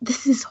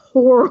this is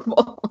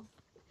horrible.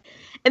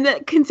 And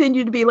that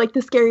continued to be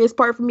the scariest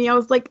part for me. I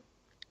was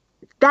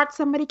that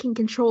somebody can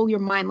control your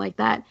mind like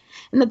that,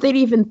 and that they'd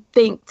even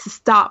think to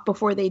stop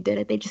before they did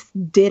it. They just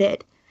did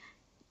it.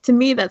 To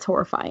me, that's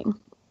horrifying.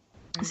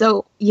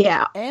 So,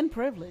 yeah. And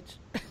privilege.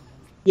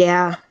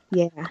 Yeah.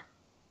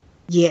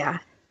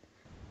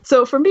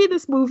 So for me,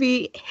 this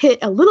movie hit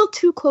a little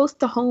too close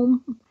to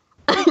home.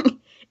 It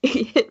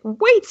hit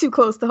way too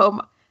close to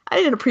home. I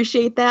didn't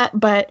appreciate that,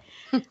 but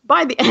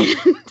by the end,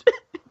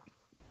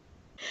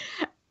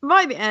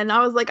 I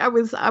was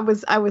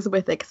with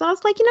it, because I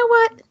was like, you know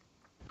what?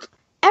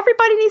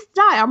 Everybody needs to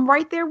die. I'm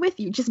right there with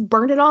you. Just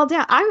burn it all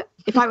down. I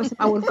would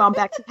have gone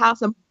back to the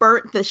house and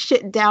burnt the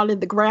shit down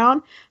in the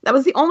ground. That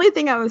was the only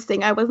thing I was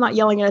saying. I was not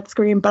yelling at the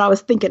screen, but I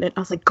was thinking it.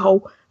 I was like,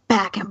 go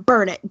back and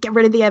burn it. Get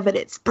rid of the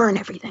evidence. Burn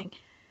everything.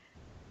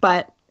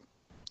 But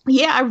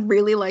yeah, I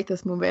really like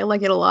this movie. I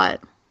like it a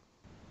lot.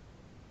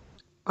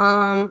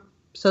 So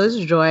this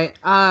is Joy.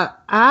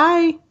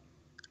 I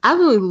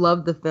really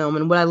loved the film,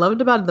 and what I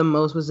loved about it the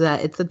most was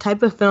that it's the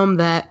type of film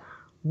that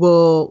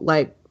will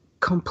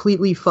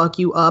completely fuck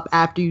you up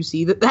after you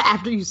see it.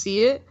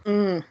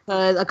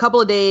 A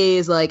couple of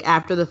days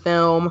after the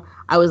film,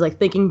 I was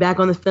thinking back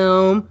on the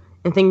film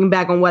and thinking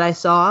back on what I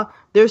saw.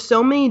 There's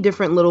so many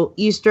different little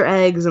Easter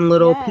eggs and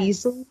little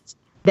pieces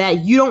that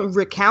you don't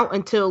recount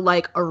until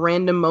a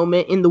random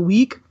moment in the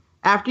week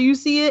after you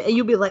see it, and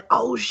you'll be like,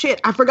 oh shit,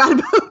 I forgot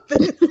about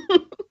this.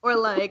 Or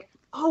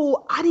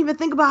Oh, I didn't even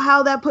think about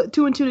how that put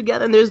two and two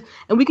together. And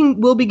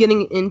we'll be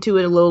getting into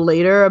it a little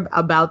later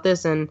about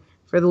this. And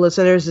for the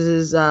listeners,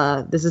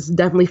 this is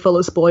definitely full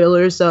of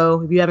spoilers.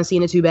 So if you haven't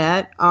seen it, too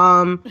bad.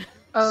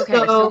 Okay,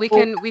 so we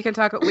can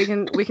talk. We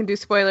can do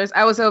spoilers.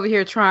 I was over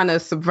here trying to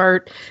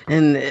subvert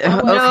and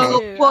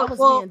okay.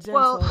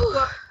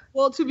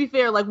 Well, to be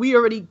fair, like we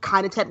already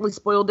kind of technically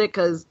spoiled it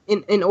because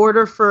in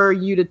order for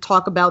you to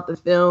talk about the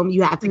film,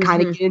 you have to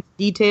kind of get into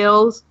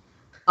details.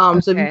 So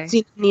if you've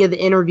seen any of the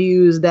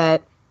interviews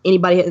that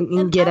anybody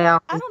can get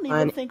out. I don't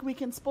even think we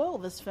can spoil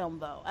this film,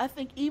 though. I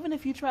think even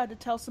if you tried to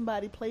tell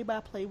somebody play by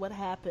play what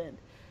happened,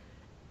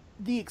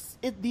 the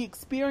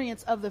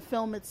experience of the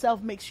film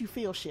itself makes you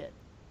feel shit.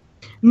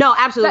 No,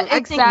 absolutely.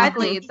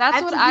 Exactly.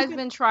 That's what I've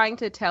been trying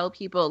to tell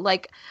people.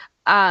 Like,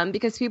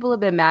 because people have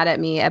been mad at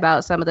me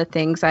about some of the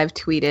things I've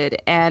tweeted,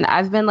 and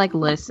I've been like,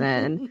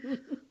 listen,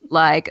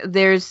 like,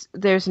 there's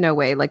no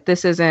way. Like,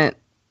 this isn't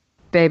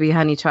baby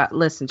honey child.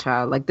 Listen,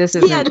 child. Like, this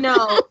isn't. Yeah,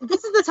 no.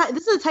 This is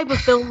the type of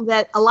film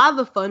that a lot of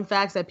the fun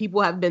facts that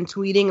people have been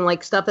tweeting, and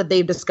like stuff that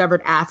they've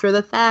discovered after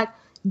the fact,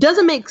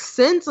 doesn't make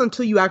sense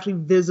until you actually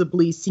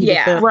visibly see the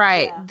film.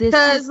 Right.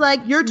 Because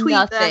like your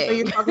tweet that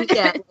you're talking,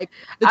 like,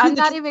 I'm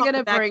not even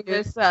gonna bring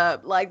this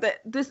up. Like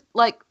that. This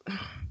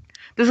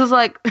is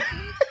like.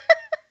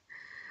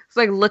 It's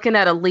like looking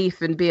at a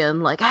leaf and being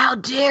like, "How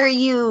dare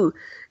you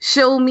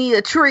show me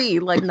a tree?"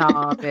 Like,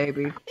 nah,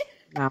 baby,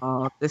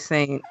 no, this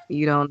ain't.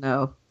 You don't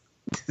know.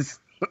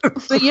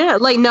 So yeah,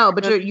 like no,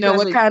 but you know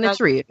what kind of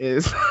tree it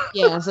is.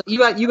 Yeah, so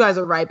you guys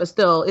are right, but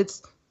still,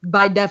 it's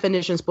by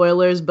definition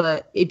spoilers.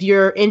 But if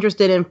you're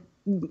interested in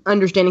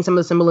understanding some of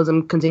the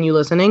symbolism, continue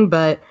listening.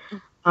 But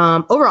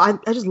overall,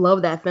 I just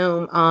love that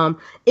film.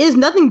 It is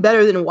nothing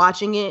better than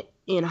watching it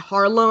in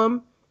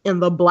Harlem, in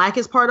the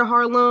blackest part of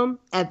Harlem,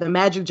 at the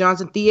Magic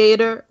Johnson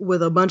Theater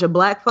with a bunch of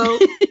black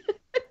folk,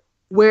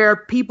 where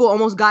people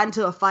almost got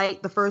into a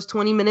fight the first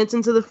 20 minutes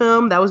into the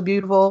film. That was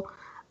beautiful.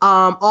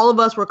 All of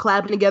us were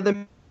clapping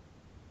together,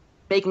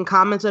 making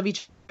comments of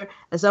each other.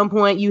 At some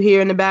point, you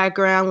hear in the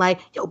background, like,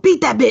 yo,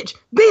 beat that bitch,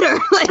 beat her,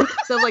 like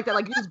stuff like that.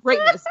 Like, this is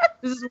greatness.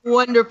 This is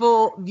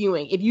wonderful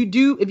viewing. If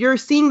you're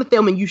seeing the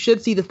film, and you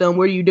should see the film,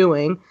 what are you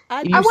doing?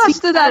 I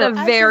watched it at a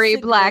very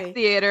black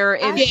theater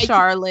in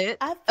Charlotte,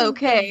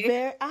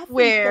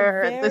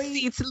 where the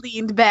seats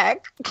leaned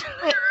back.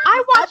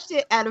 I watched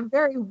it at a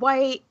very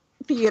white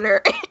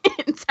theater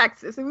in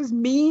Texas. It was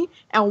me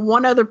and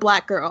one other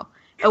black girl.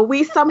 And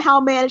we somehow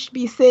managed to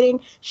be sitting.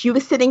 She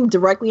was sitting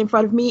directly in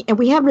front of me, and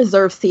we had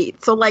reserved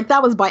seats. So, like,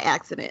 that was by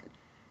accident.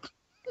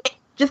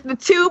 Just the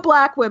two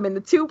black women,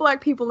 the two black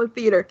people in the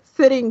theater,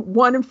 sitting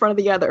one in front of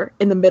the other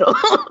in the middle.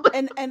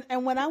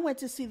 and when I went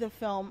to see the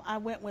film, I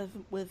went with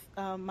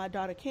my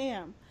daughter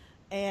Cam,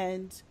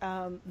 and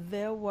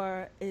there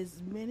were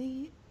as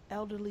many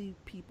elderly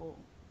people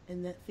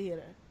in that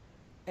theater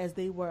as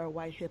they were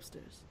white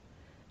hipsters.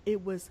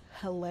 It was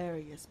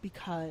hilarious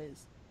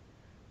because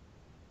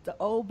the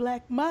old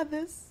black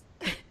mothers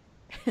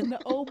and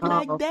the old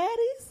black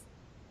daddies,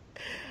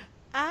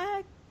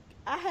 I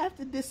have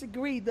to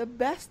disagree. The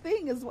best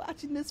thing is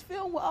watching this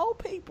film with old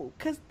people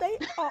because they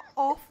are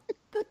off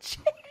the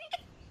chain.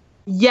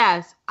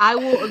 Yes, I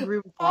will agree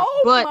with that.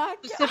 But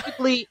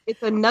specifically,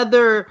 it's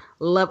another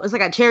level. It's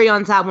like a cherry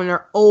on top when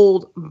they're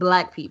old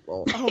black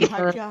people. Oh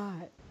my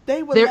God.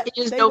 There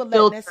is no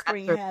filter.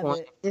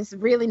 There's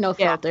really no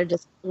filter.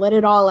 Just let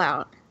it all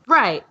out.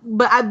 Right,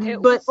 but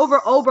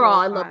overall,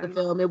 I love the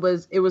film. It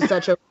was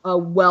such a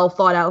well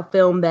thought out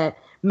film that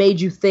made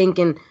you think,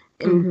 and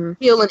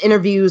Peele in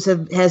interviews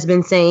has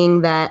been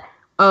saying that,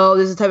 oh,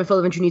 this is the type of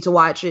film that you need to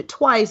watch it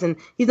twice, and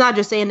he's not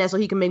just saying that so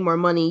he can make more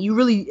money.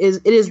 It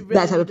is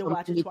that type of film.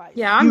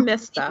 Yeah, I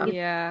missed that.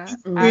 Yeah,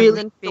 really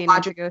I've been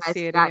fiending to go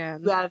see it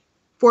again. You have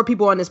 4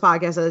 people on this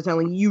podcast that are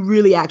telling you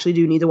really actually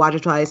do need to watch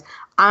it twice.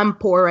 I'm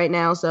poor right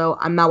now, so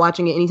I'm not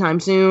watching it anytime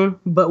soon.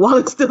 But while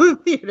it's still in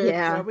theater,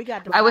 yeah,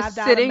 I was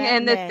sitting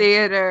in the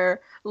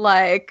theater,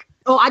 like,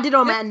 I did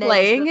on matinee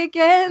playing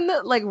again,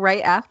 like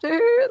right after,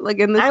 like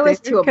in the. I was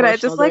too Can I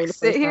just like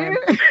sit here?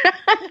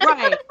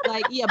 Right,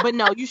 like yeah, but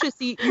no, you should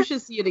see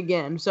it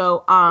again.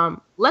 So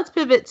let's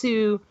pivot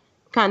to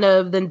kind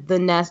of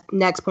the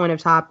next point of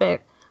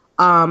topic.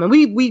 And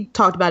we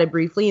talked about it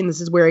briefly, and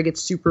this is where it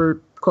gets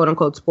super quote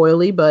unquote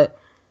spoily, but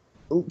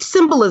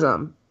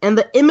symbolism and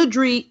the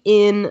imagery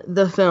in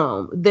the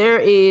film. There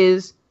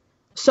is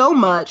so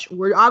much.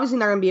 We're obviously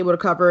not going to be able to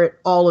cover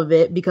all of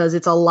it because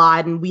it's a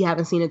lot, and we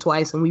haven't seen it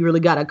twice, and we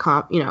really got to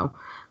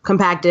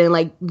compact it and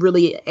like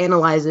really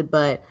analyze it.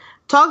 But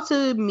talk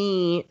to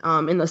me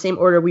in the same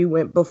order we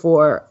went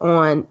before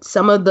on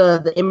some of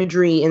the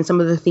imagery and some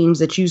of the themes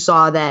that you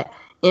saw that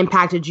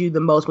impacted you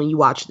the most when you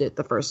watched it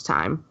the first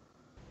time.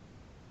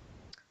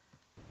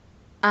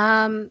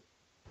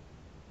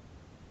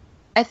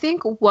 I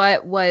think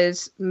what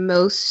was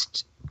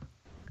most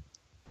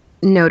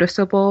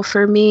noticeable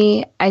for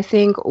me, I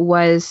think,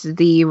 was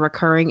the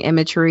recurring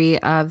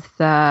imagery of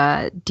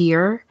the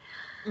deer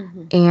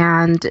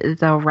and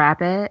the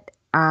rabbit.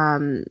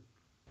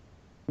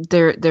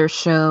 they're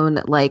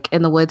shown like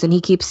in the woods, and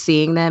he keeps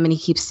seeing them, and he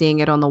keeps seeing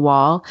it on the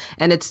wall,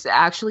 and it's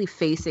actually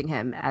facing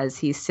him as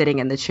he's sitting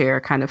in the chair,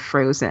 kind of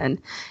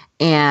frozen.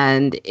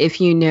 And if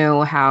you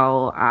know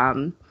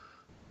how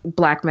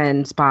Black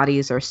men's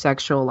bodies are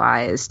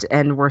sexualized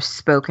and were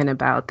spoken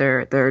about,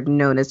 they're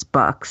known as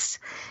bucks,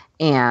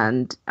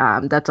 and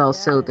that's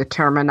also the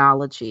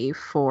terminology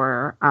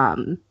for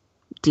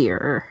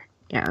deer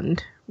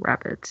and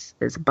rabbits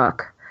is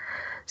buck.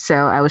 So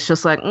I was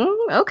just like,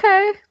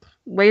 okay,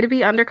 way to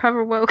be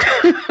undercover woke.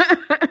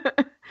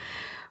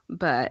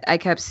 But I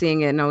kept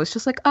seeing it, and I was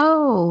just like,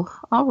 oh,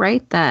 all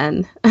right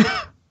then.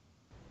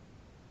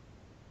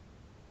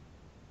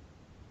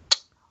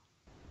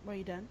 Were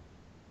you done?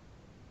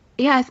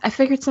 Yeah, I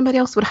figured somebody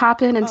else would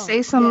hop in and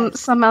say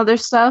some other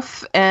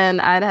stuff, and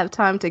I'd have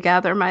time to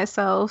gather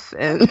myself.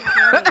 And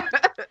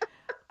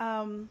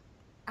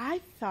I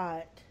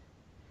thought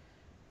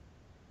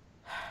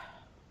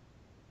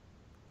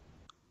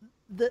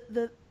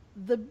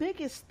the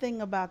biggest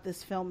thing about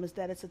this film is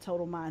that it's a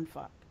total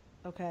mindfuck.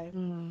 Okay,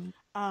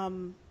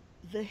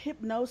 the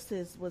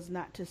hypnosis was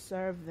not to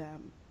serve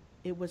them;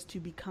 it was to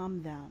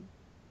become them.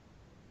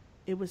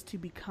 It was to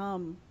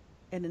become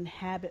and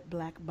inhabit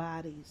Black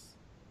bodies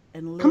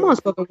and live. Come on,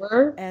 spoken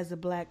word. As a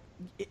Black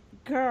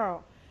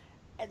girl.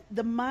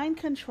 The mind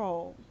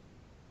control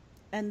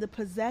and the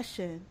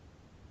possession,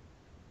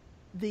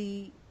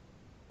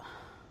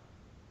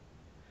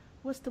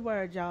 what's the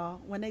word, y'all?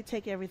 When they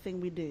take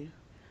everything we do.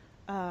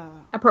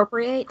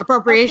 Appropriation.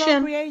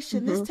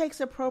 Appropriation. This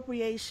takes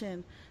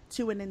appropriation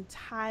to an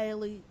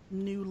entirely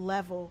new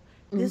level.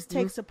 This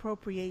takes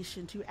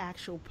appropriation to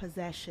actual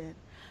possession.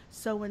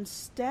 So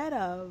instead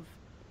of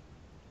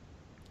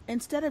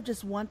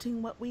just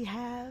wanting what we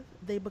have,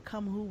 they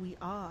become who we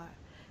are.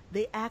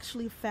 They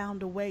actually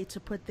found a way to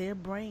put their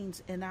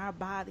brains in our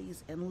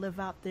bodies and live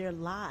out their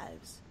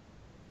lives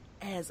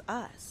as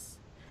us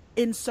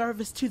in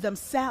service to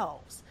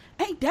themselves.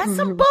 Ain't that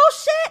some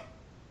bullshit?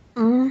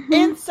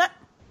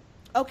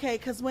 Okay,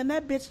 because when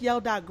that bitch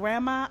yelled out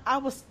grandma, I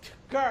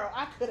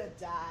could have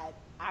died.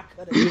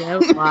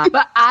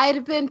 But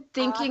I'd been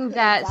thinking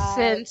that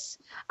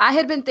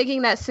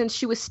since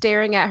she was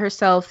staring at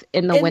herself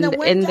in the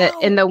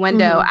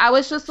window. I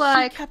was just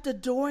like, she kept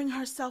adoring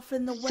herself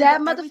in the window.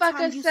 That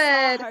motherfucker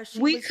said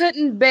we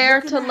couldn't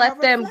bear to let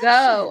them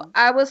go.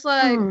 I was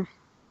like,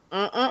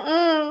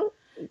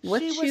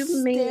 what she you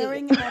was mean?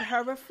 Staring at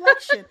her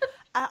reflection.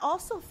 I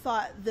also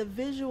thought the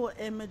visual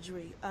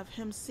imagery of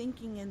him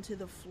sinking into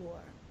the floor,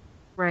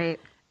 right,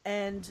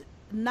 and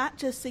not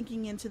just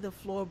sinking into the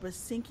floor, but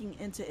sinking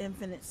into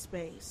infinite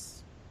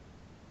space.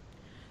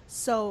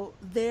 So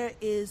there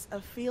is a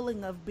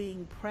feeling of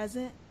being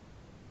present,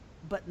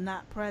 but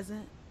not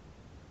present.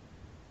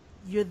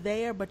 You're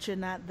there, but you're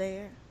not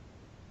there.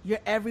 You're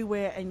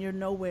everywhere and you're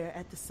nowhere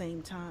at the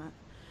same time.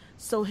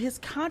 So his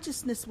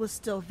consciousness was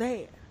still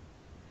there.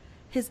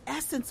 His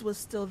essence was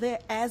still there,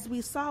 as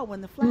we saw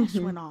when the flash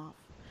went off.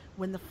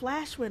 When the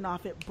flash went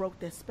off, it broke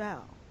their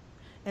spell.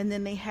 And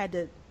then they had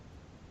to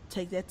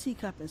take that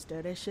teacup and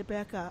stir that shit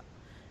back up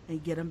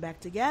and get them back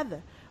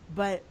together.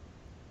 But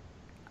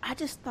I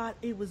just thought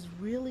it was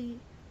really,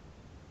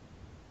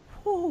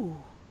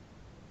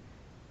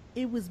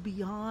 it was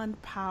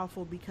beyond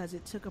powerful because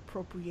it took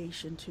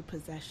appropriation to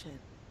possession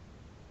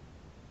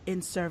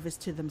in service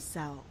to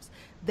themselves.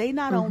 They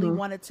not only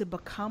wanted to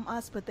become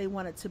us, but they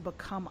wanted to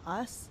become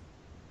us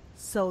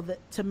so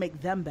that to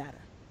make them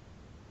better.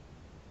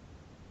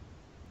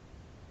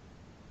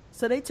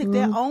 So they took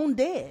their own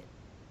dead.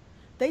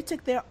 They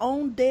took their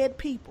own dead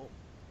people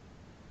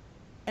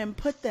and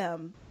put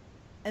them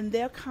and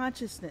their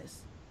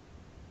consciousness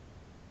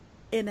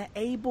in an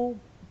able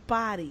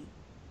body,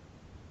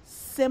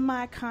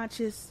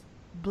 semi-conscious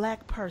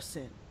Black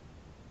person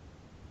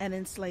and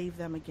enslaved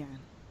them again.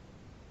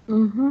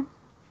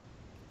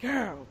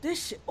 Girl,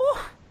 this shit,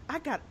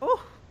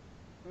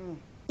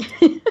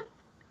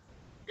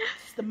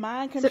 It's the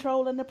mind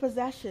control and the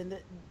possession.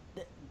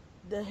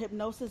 The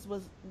hypnosis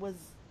was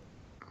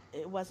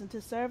it wasn't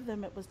to serve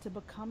them, it was to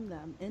become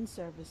them in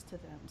service to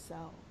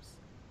themselves.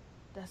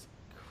 That's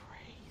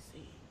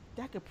crazy.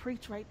 That could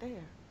preach right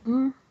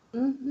there.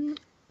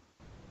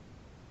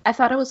 I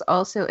thought it was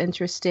also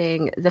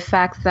interesting the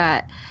fact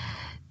that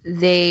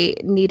they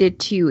needed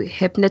to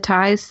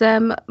hypnotize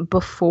them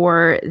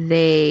before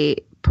they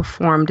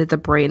performed the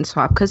brain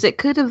swap, because they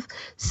could have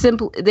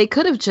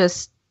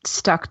just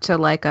stuck to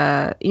like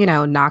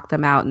knock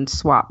them out and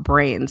swap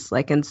brains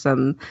like in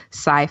some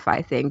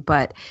sci-fi thing,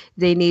 but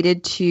they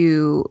needed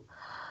to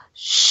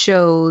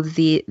show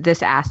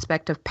this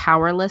aspect of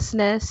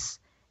powerlessness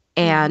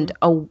and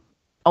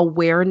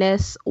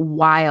awareness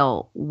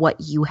while what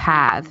you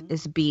have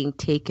is being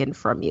taken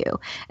from you.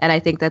 And I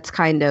think that's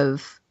kind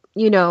of,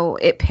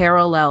 it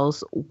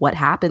parallels what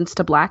happens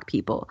to Black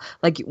people.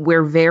 Like,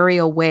 we're very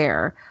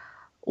aware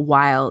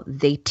while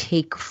they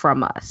take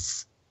from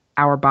us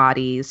our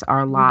bodies,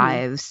 our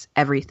lives,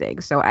 everything.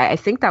 So I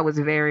think that was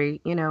very,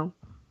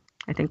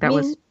 I think that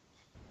was.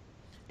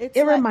 It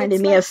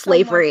reminded me of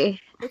slavery.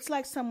 It's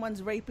like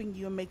someone's raping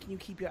you and making you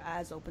keep your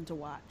eyes open to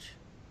watch.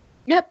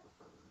 Yep.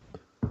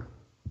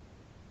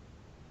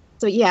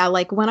 So yeah,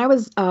 like when I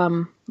was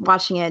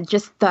watching it,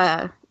 just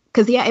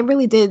because yeah, it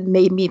really did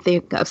made me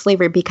think of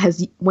slavery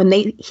because when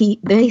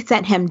they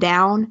set him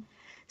down,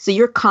 so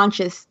you're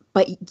conscious,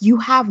 but you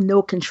have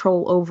no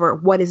control over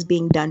what is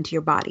being done to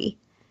your body.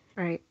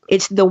 Right.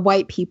 It's the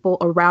white people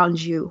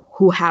around you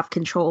who have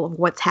control of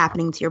what's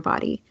happening to your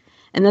body,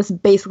 and that's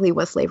basically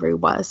what slavery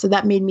was. So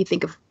that made me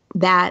think of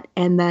that,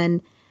 and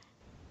then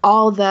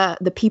all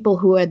the people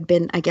who had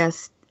been, I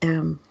guess,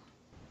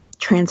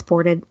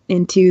 transported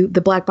into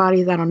the black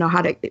bodies. I don't know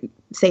how to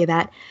say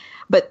that,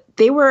 but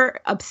they were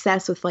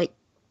obsessed with like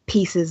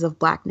pieces of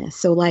blackness.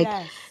 So like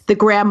the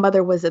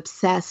grandmother was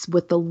obsessed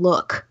with the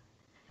look,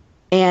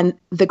 and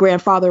the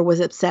grandfather was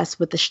obsessed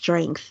with the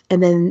strength.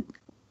 And then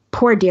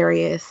poor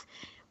Darius,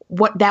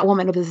 what that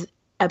woman was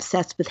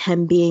obsessed with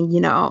him being,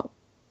 you know,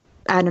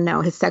 I don't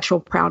know, his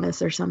sexual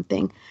prowess or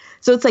something.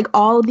 So it's like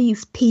all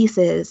these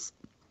pieces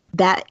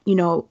that, you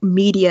know,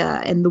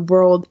 media and the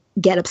world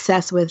get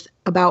obsessed with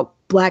about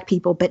black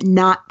people, but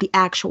not the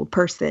actual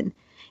person.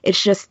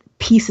 It's just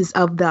pieces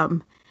of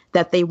them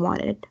that they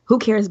wanted. Who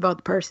cares about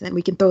the person?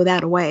 We can throw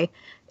that away.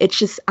 It's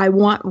just, I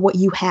want what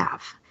you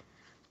have.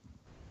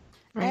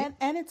 Right.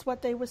 And it's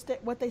what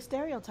they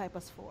stereotype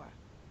us for.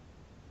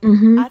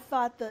 Mm-hmm. I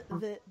thought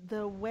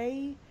the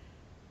way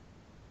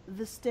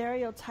the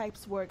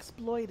stereotypes were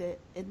exploited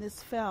in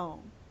this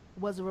film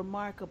was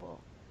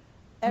remarkable.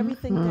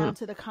 Everything down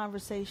to the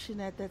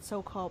conversation at that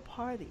so-called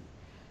party.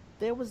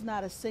 There was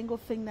not a single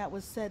thing that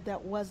was said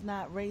that was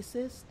not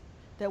racist,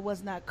 that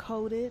was not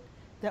coded,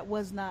 that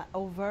was not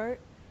overt,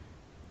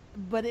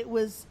 but it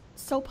was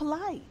so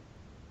polite.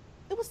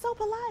 It was so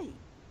polite.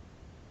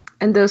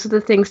 And those are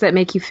the things that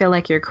make you feel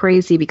like you're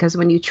crazy, because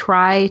when you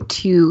try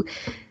to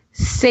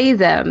say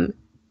them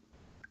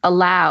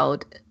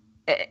aloud,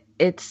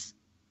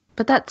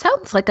 but that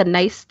sounds like a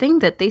nice thing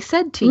that they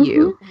said to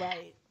you.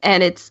 Right.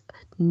 And it's,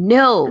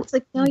 no,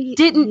 you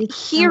didn't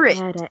hear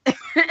it.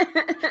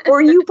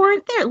 Or you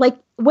weren't there. Like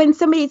when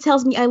somebody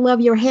tells me I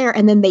love your hair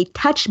and then they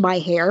touch my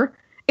hair.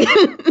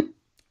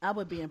 I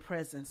would be in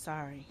prison.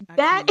 Sorry.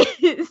 That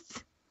is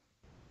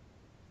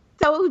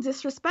so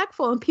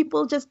disrespectful. And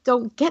people just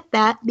don't get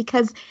that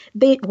because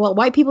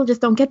white people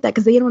just don't get that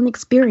because they don't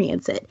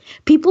experience it.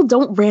 People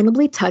don't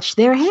randomly touch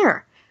their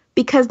hair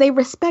because they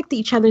respect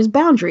each other's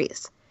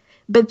boundaries.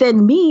 But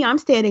then me, I'm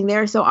standing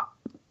there. So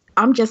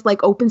I'm just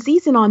like open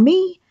season on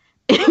me.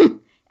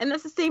 And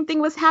that's the same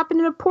thing was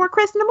happening to poor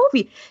Chris in the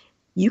movie.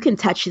 You can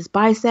touch his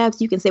biceps.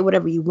 You can say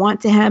whatever you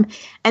want to him.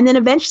 And then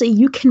eventually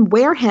you can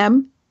wear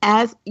him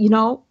as, you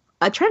know,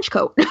 a trench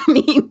coat. I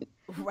mean,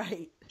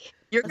 right.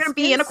 You're going to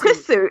be in a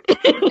Chris suit.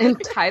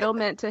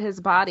 Entitlement to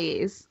his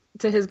body.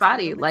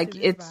 Like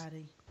it's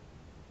body.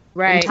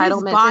 Right.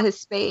 Entitlement to his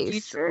space.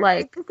 Future.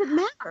 Like, it doesn't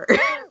matter.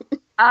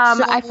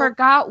 I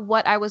forgot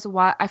what I was.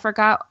 I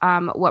forgot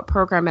what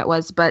program it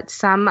was, but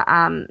some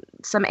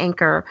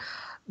anchor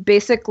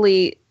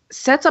basically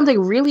said something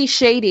really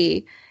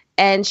shady,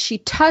 and she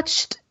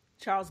touched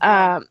Charles.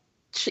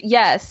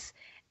 Yes,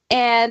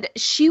 and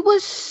she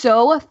was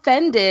so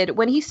offended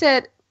when he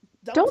said,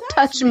 "Don't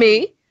touch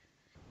me,"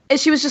 and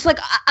she was just like,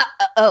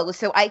 "Oh,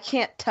 so I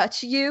can't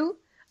touch you?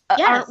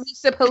 Yes. Aren't we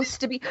supposed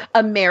to be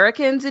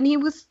Americans?" And he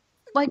was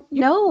like,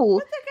 no,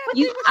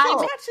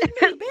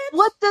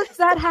 what does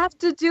that have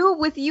to do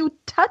with you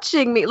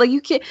touching me? Like,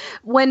 you can't,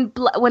 when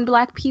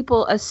black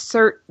people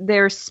assert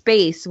their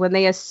space, when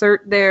they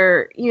assert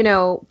their, you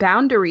know,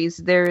 boundaries,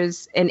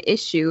 there's an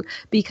issue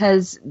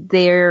because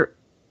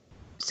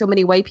so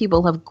many white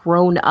people have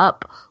grown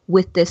up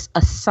with this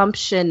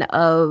assumption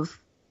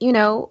of, you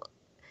know,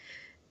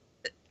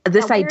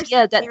 this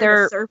idea that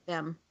they're,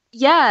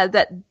 yeah,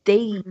 that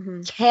they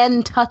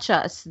can touch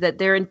us, that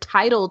they're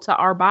entitled to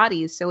our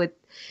bodies. So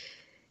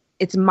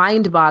it's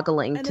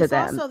mind-boggling to them.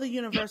 And it's also the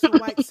universal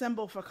white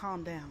symbol for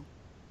calm down.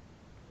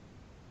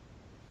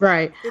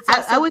 Right.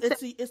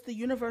 It's the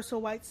universal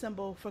white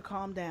symbol for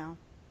calm down.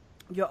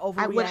 You're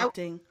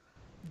overreacting,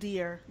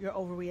 dear. You're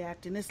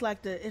overreacting. It's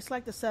like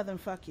the Southern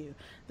fuck you.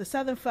 The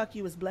Southern fuck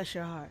you is bless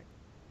your heart.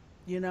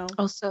 You know.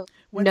 Also,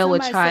 when know a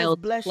somebody child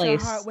says bless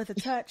place. your heart with a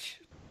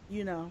touch,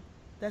 you know.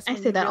 That's I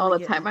say that all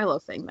the time. I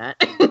love saying that.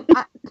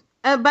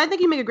 But I think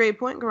you make a great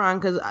point, Caron,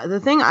 because the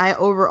thing I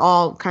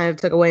overall kind of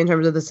took away in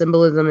terms of the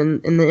symbolism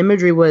and the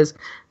imagery was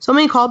so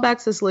many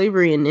callbacks to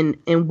slavery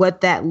and what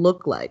that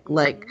looked like. Mm-hmm.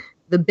 Like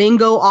the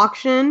bingo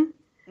auction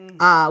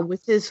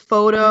with his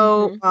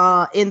photo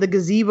in the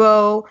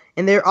gazebo,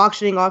 and they're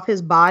auctioning off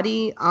his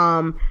body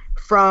from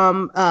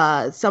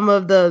some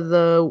of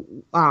the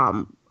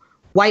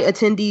white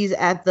attendees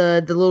at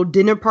the little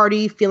dinner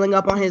party feeling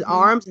up on his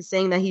arms and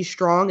saying that he's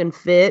strong and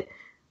fit.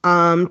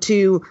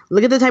 To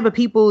look at the type of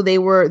people they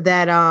were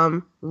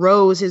that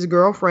Rose, his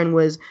girlfriend,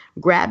 was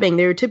grabbing.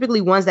 They were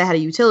typically ones that had a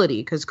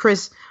utility because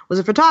Chris was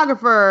a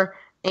photographer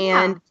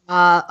and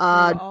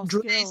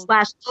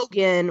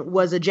Dre/Logan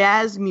was a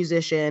jazz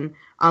musician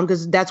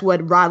because that's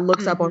what Rod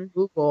looks up on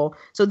Google.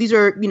 So these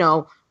are, you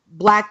know,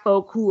 black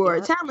folk who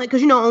are talented because,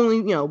 you know, only,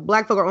 you know,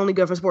 black folk are only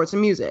good for sports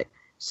and music.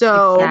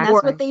 So And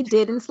that's what they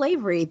did in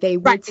slavery. They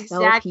would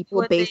sell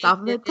people based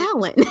off of their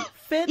talent.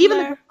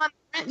 Even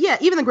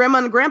the grandma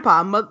and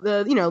grandpa,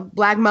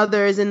 black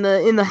mothers in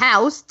the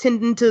house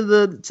tending to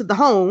the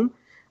home.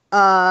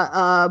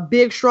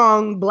 Big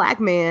strong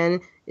black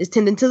man is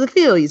tending to the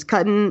field. He's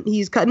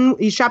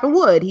chopping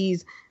wood.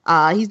 He's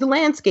the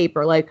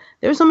landscaper. Like,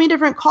 there's so many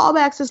different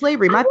callbacks to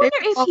slavery. I wonder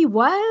if he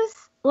was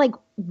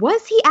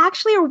he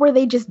actually, or were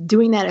they just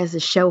doing that as a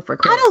show for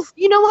Chris?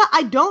 You know what?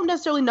 I don't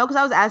necessarily know, because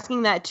I was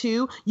asking that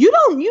too. You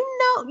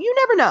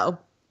never know,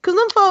 because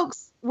them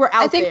folks were out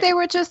there. I think they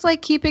were just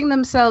like keeping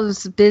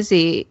themselves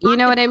busy. You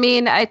know what I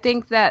mean? I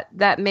think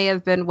that may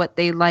have been what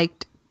they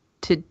liked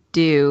to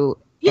do.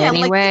 Yeah,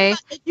 anyway,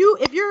 like,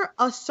 if you're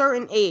a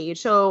certain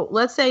age, so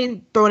let's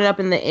say, throwing it up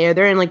in the air,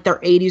 they're in like their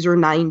 80s or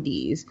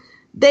 90s.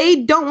 They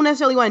don't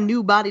necessarily want a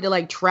new body to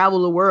like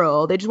travel the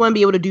world. They just want to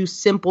be able to do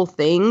simple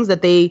things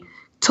that they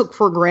took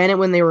for granted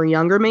when they were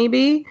younger,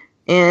 maybe,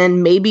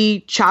 and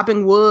maybe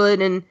chopping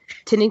wood and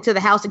tending to the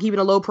house and keeping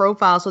a low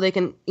profile so they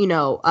can,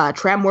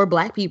 trap more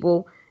black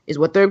people is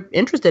what they're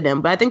interested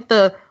in. But I think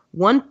the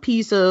one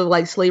piece of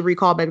like slavery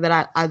callback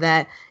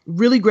that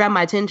really grabbed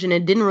my attention,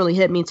 and didn't really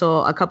hit me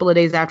until a couple of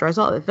days after I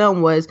saw the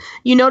film, was,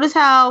 you notice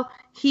how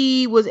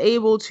he was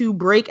able to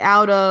break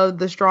out of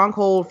the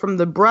stronghold from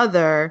the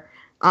brother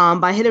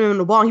by hitting him in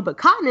the wall. He put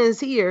cotton in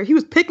his ear. He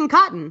was picking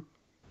cotton,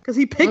 because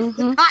he picked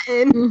the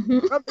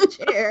cotton from the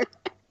chair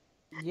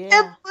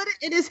and put it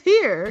in his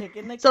ear.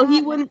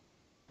 He wouldn't.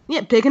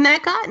 Yeah, picking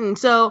that cotton.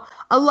 So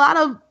a lot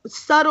of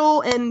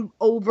subtle and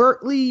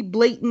overtly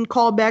blatant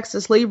callbacks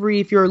to slavery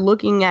if you're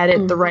looking at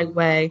it the right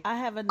way. I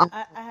have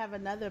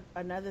another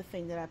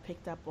thing that I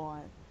picked up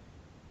on.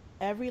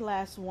 Every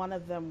last one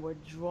of them were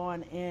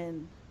drawn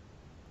in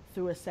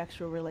through a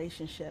sexual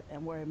relationship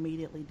and were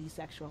immediately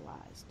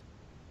desexualized.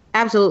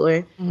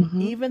 Absolutely.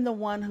 Mm-hmm. Even the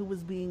one who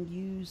was being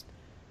used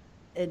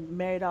and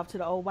married off to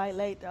the old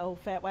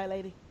fat white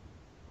lady.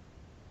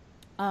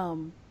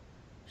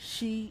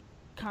 She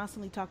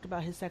constantly talked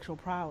about his sexual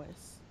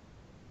prowess,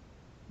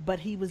 but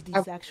he was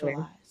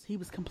desexualized. He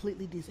was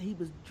completely he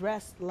was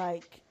dressed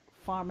like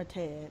Farmer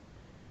Ted.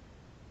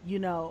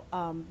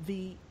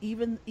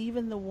 Even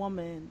the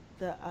woman,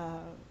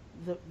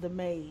 the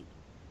maid,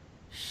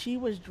 she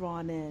was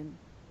drawn in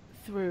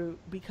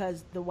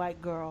because the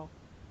white girl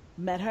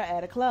met her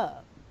at a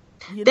club.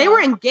 They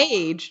were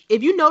engaged.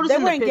 If you notice, They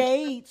were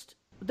engaged.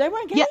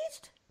 Yeah.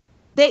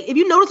 If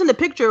you notice in the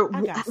picture,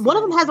 one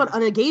of them has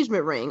an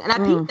engagement ring, and I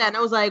peeped that, and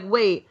I was like,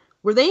 "Wait,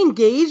 were they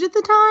engaged at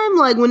the time?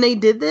 Like when they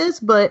did this?"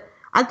 But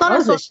I thought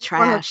Rose was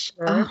trash.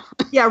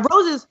 Yeah,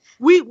 Rose is.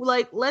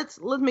 Let's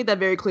make that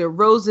very clear.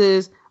 Rose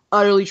is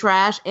utterly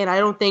trash, and I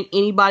don't think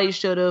anybody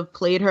should have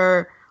played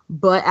her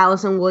but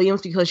Allison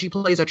Williams, because she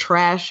plays a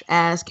trash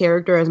ass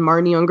character as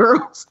Marnie on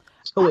Girls.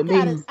 So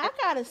I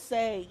gotta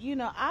say,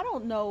 I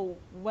don't know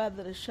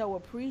whether to show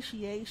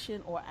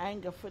appreciation or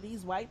anger for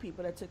these white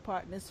people that took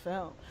part in this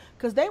film,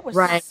 because they were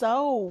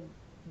so.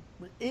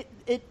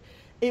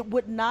 It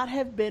would not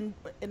have been,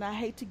 and I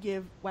hate to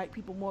give white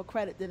people more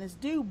credit than it's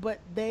due, but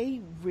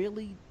they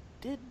really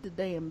did the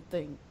damn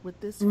thing with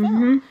this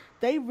film.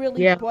 They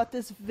really brought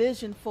this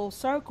vision full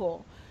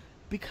circle,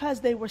 because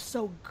they were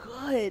so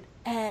good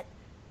at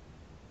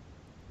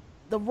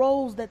the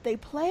roles that they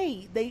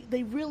played.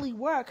 They really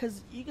were,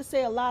 because you can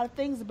say a lot of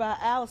things about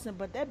Allison,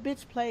 but that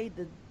bitch played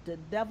the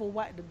devil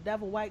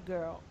white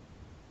girl.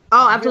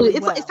 Oh, absolutely.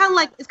 Really it's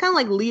kind of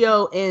like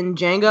Leo in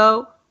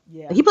Django.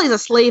 Yeah, he plays a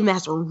slave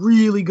master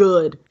really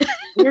good.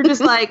 You're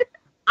just like,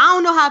 I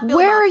don't know how I feel.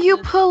 Where are you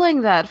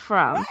pulling that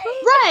from?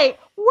 Right.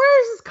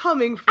 Where is this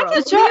coming from?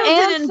 Did your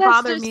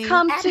ancestors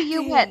come to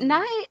you at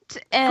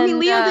night? And,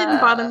 Leo didn't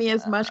bother me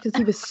as much because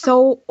he was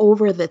so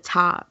over the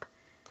top.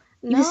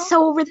 He was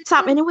so over the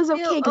top, and it was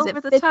okay because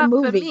it fit the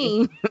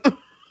movie.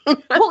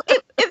 Well,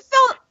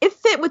 it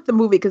fit with the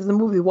movie because the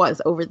movie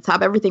was over the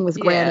top. Everything was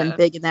grand and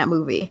big in that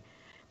movie.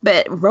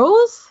 But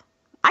Rose,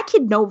 I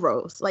could know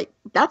Rose. Like,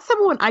 that's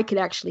someone I could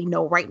actually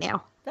know right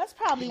now. That's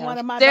probably one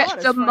of my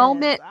daughter's friends.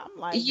 Moment, I'm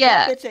like,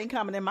 that bitch ain't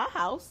coming in my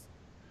house.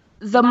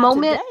 The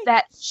moment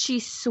that she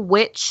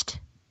switched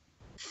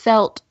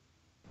felt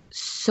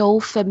so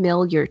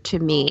familiar to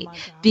me,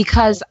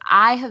 because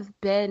I have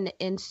been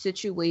in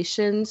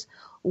situations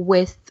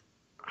with...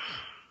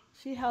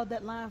 She held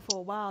that line for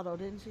a while, though,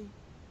 didn't she?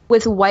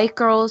 With white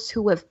girls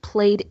who have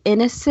played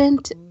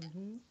innocent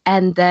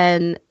and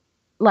then,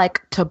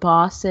 like, to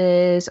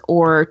bosses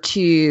or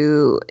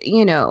to,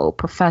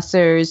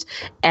 professors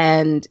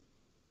and,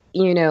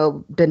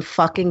 been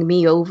fucking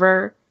me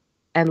over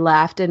and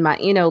laughed in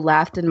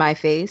my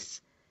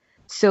face.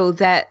 So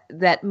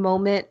that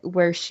moment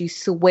where she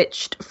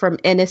switched from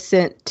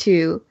innocent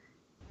to,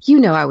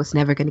 I was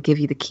never going to give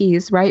you the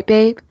keys, right,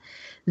 babe?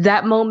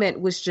 That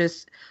moment was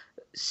just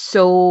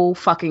so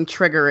fucking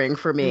triggering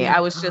for me.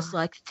 I was just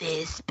like,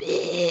 this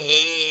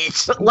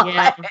bitch.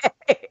 Yeah.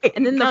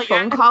 And then the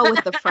phone call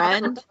with the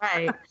friend.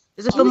 Right.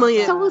 It's a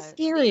familiar. So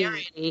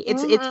scary.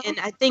 It's and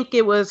I think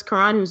it was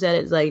Caron who said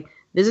it. It's like,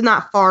 this is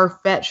not far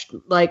fetched,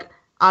 like,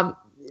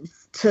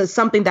 to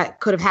something that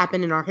could have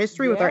happened in our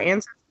history with our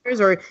ancestors.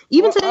 years, or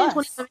even Or today in us.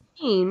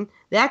 2017,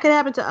 that could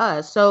happen to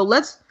us. So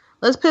let's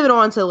pivot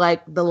on to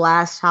like the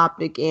last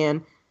topic.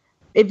 And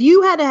if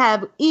you had to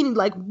have any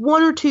like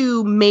one or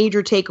two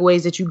major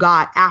takeaways that you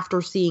got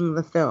after seeing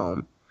the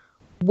film,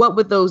 what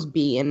would those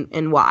be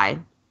and why?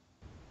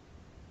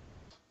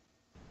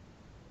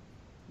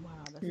 Wow,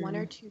 that's One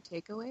or two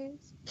takeaways?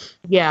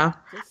 Yeah,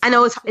 Just I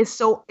know two. it's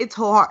so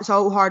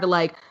hard to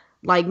like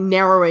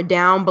narrow it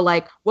down, but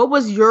like, what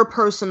was your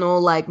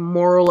personal like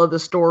moral of the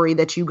story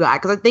that you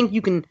got? Because I think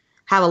you can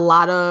have a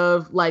lot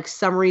of like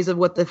summaries of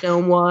what the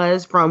film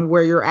was from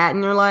where you're at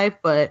in your life,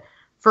 but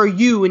for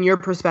you and your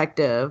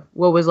perspective,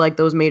 what was like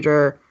those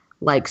major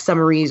like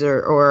summaries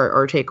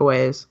or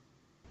takeaways?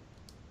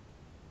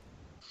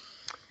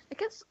 I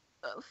guess,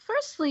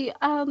 firstly,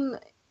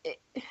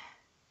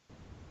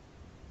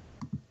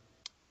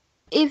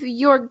 if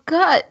your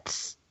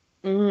guts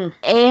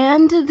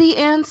and the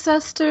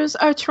ancestors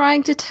are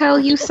trying to tell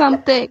you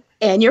something,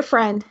 And your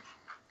friend.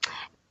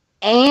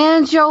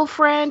 and your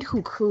friend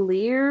who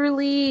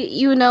clearly,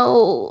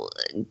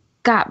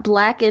 got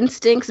black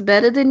instincts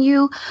better than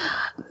you,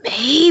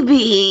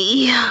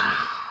 maybe.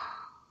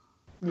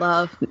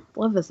 Love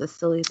is a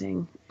silly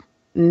thing.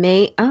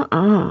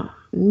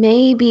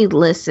 Maybe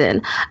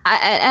listen.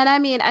 I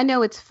mean, I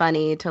know it's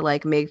funny to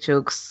like make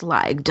jokes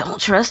like don't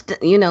trust,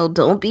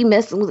 don't be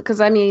messing with,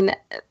 because I mean,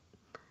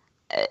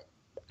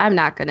 I'm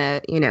not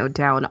gonna,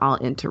 down all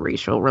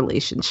interracial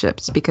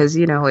relationships because,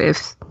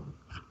 if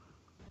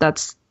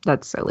that's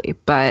silly.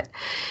 But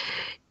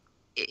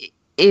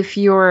if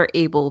you're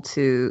able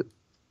to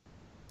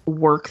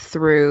work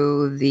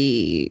through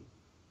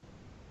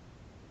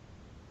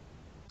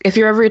if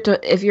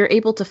you're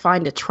able to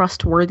find a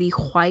trustworthy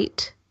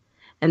white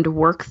and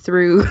work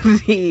through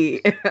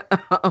the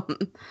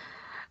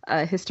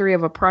history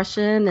of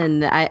oppression,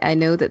 and I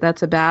know that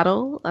that's a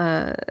battle,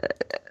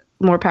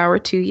 more power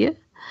to you.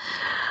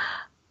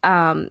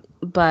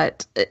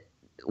 But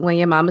when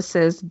your mama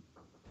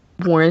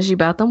warns you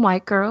about them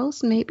white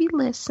girls, maybe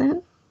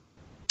listen.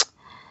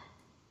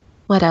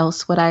 What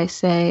else would I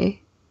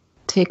say?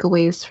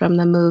 Takeaways from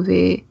the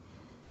movie.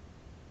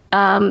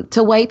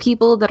 To white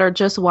people that are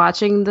just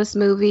watching this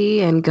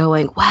movie and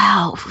going,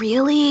 wow,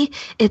 really?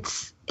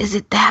 Is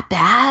it that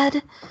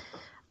bad?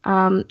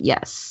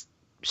 Yes.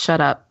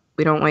 Shut up.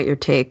 We don't want your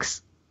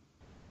takes.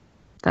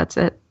 That's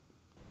it.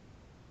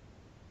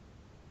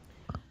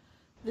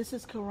 This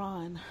is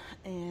Caron,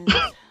 and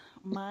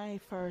my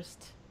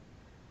first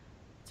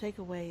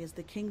takeaway is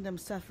the kingdom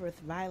suffereth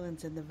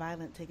violence, and the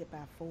violent take it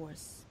by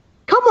force.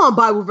 Come on,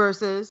 Bible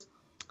verses.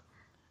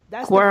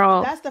 That's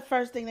Squirrel. That's the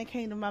first thing that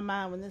came to my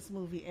mind when this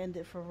movie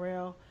ended, for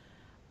real.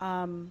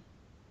 And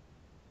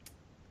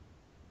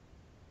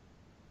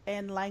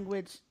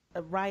language,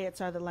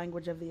 riots are the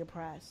language of the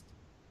oppressed.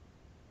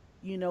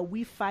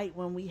 We fight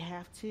when we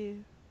have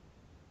to,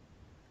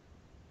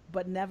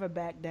 but never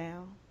back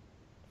down.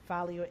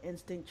 Follow your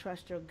instinct,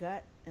 trust your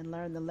gut, and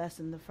learn the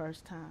lesson the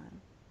first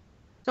time.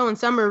 So in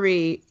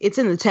summary, it's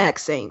in the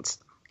text, Saints.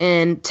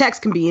 And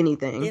text can be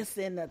anything. It's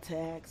in the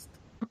text.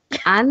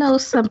 I know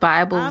some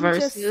Bible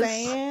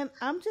verses.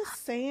 I'm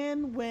just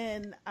saying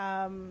when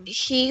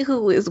he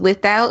who is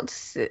without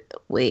an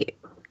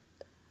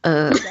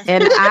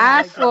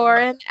eye for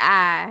an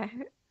eye.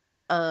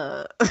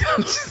 Well,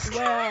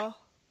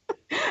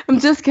 I'm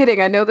just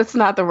kidding. I know that's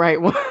not the right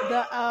one.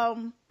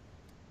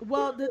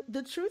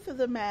 The truth of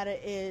the matter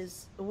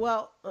is,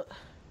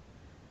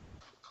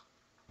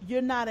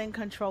 you're not in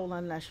control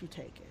unless you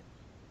take it.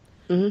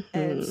 Mm-hmm.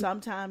 And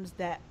sometimes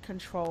that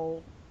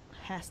control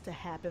has to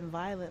happen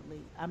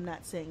violently. I'm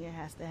not saying it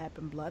has to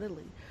happen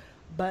bloodily,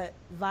 but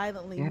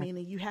violently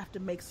meaning you have to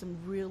make some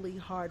really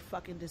hard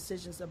fucking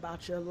decisions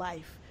about your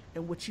life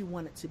and what you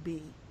want it to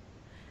be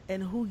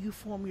and who you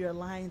form your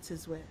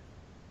alliances with.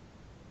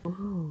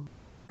 Ooh,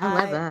 I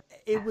love that.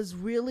 It was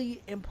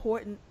really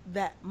important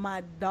that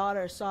my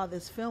daughter saw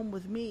this film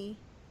with me.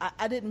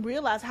 I didn't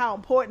realize how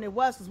important it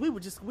was because we were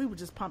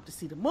just pumped to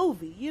see the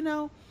movie,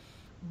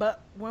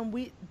 But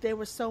when there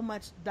was so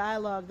much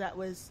dialogue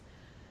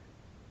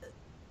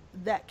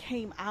that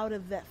came out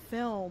of that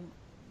film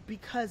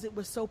because it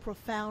was so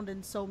profound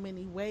in so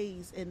many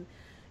ways. And,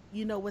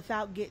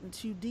 without getting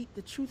too deep,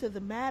 the truth of the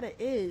matter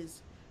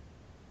is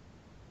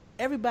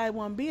everybody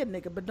want to be a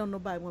nigga, but don't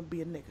nobody want to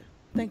be a nigga.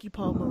 Thank you,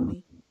 Paul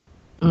Mooney.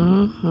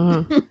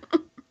 Mm-hmm.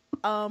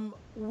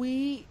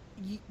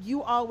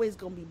 You always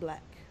gonna be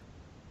black.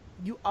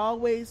 You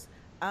always,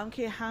 I don't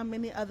care how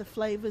many other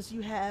flavors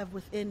you have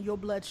within your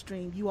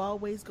bloodstream, you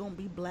always gonna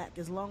be black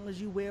as long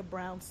as you wear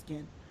brown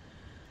skin.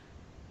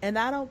 And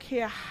I don't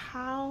care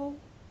how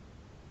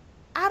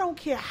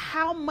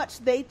much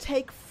they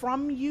take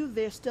from you,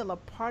 there's still a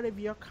part of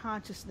your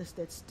consciousness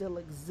that still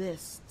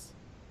exists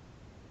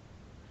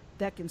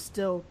that can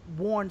still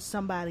warn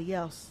somebody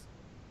else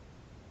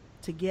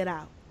to get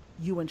out.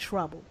 You in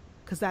trouble,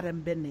 because I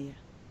done been there.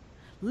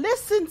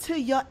 Listen to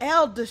your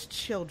eldest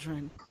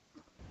children.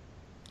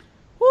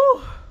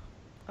 Whew.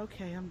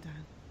 Okay, I'm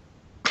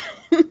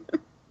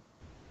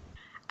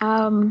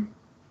done.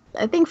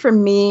 I think for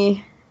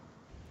me,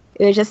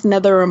 it was just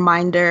another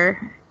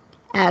reminder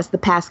as the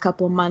past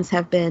couple of months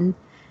have been,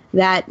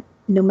 that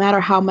no matter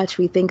how much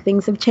we think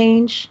things have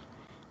changed,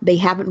 they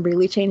haven't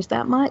really changed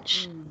that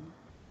much.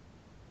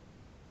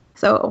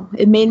 So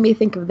it made me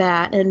think of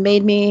that, and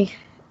made me,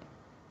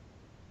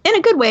 in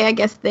a good way, I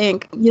guess,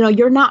 think,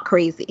 you're not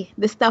crazy.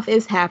 This stuff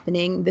is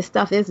happening. This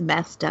stuff is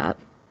messed up.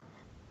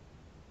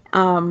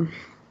 Can't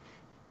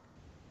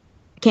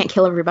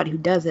kill everybody who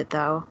does it,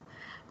 though.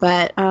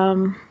 But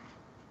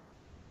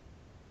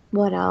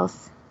what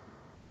else?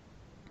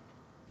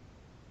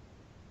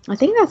 I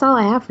think that's all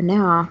I have for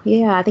now.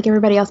 Yeah, I think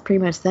everybody else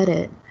pretty much said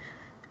it.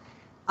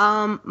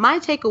 My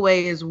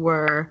takeaways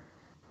were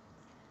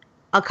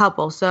a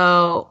couple.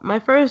 So my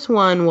first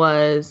one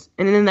was,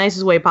 and in the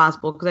nicest way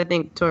possible, because I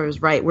think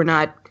Tora's right, we're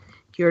not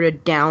here to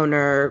down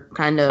or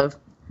kind of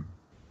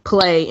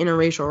play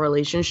interracial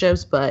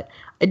relationships, but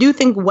I do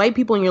think white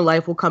people in your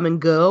life will come and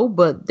go,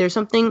 but there's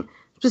something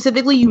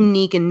specifically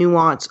unique and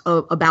nuanced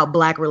about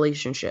Black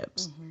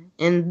relationships.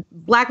 And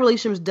Black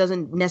relationships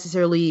doesn't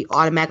necessarily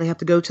automatically have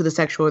to go to the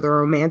sexual or the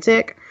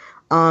romantic.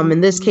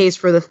 In this case,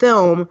 for the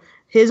film,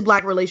 his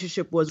Black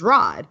relationship was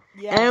Rod.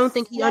 Yes, and I don't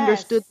think he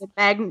understood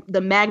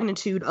the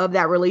magnitude of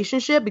that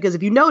relationship, because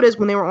if you notice,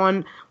 when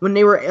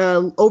they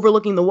were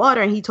overlooking the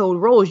water and he told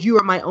Rose, "You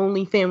are my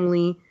only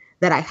family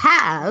that I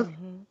have,"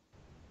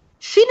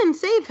 she didn't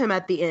save him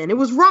at the end. It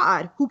was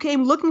Rod who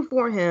came looking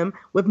for him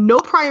with no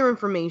prior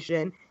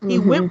information. He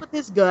went with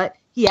his gut.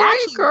 He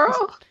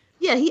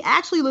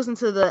actually listened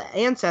to the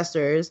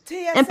ancestors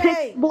and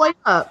picked the boy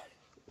up.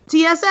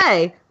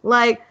 TSA.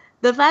 Like,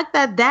 the fact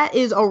that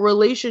is a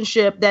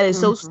relationship that is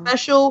so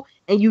special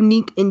and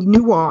unique and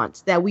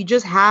nuanced, that we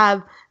just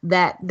have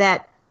that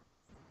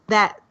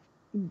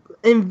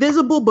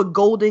invisible but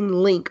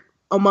golden link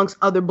amongst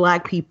other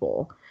Black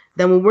people.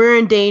 That when we're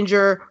in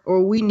danger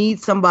or we need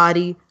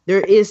somebody,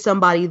 there is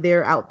somebody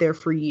there out there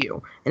for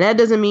you. And that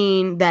doesn't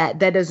mean that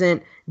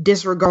doesn't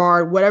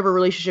disregard whatever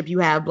relationship you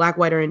have, Black,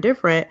 white, or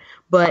indifferent.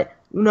 But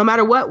no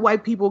matter what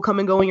white people come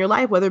and go in your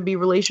life, whether it be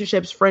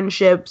relationships,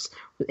 friendships,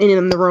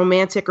 in the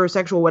romantic or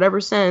sexual,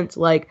 whatever sense,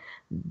 like,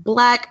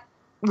 Black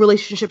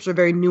relationships are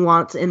very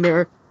nuanced and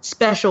they're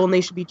special and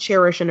they should be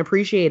cherished and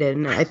appreciated.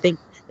 And I think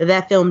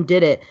that film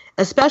did it,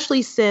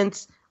 especially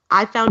since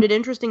I found it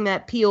interesting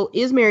that Peele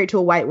is married to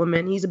a white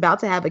woman. He's about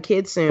to have a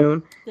kid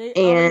soon. They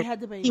already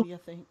had the baby, I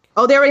think.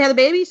 Oh, they already had the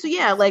baby? So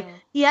yeah, like,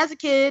 he has a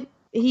kid.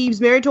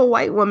 He's married to a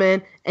white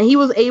woman, and he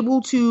was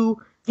able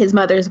to. His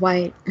mother's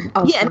white.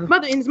 Also. Yeah,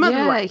 his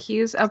mother's white.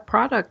 He's a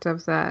product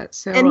of that.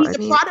 So, and he's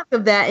a product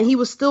of that, and he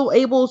was still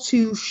able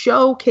to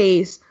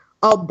showcase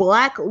a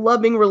Black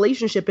loving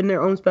relationship in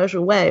their own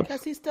special way.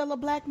 Because he's still a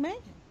Black man.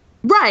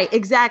 Right,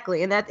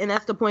 exactly, and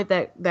that's the point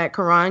that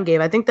Caron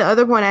gave. I think the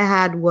other point I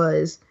had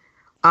was,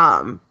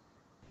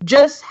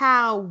 just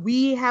how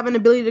we have an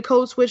ability to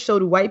code switch, so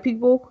do white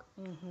people.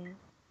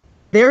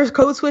 Their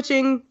code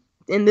switching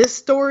in this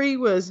story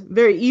was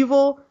very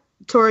evil.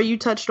 Tora, you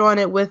touched on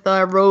it with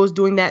Rose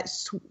doing that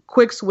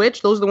quick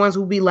switch. Those are the ones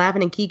who will be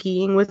laughing and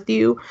kikiing with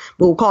you,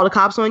 but will call the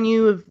cops on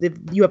you if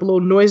you have a little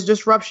noise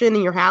disruption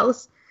in your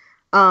house.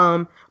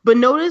 But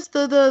notice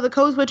the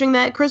code switching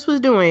that Chris was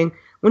doing.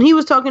 When he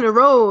was talking to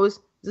Rose,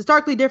 it's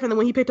starkly different than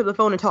when he picked up the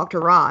phone and talked to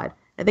Rod.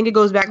 I think it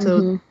goes back to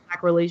those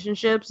Black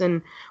relationships,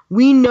 and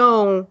we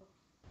know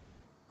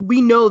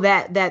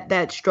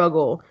that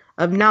struggle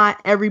of not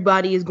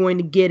everybody is going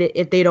to get it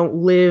if they don't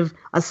live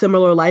a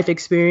similar life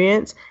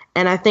experience.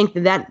 And I think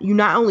that you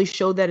not only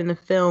showed that in the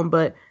film,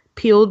 but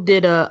Peele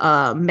did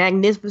a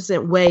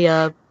magnificent way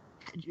of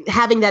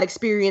having that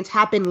experience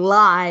happen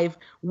live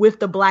with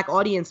the Black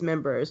audience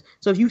members.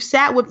 So if you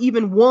sat with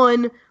even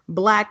one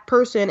Black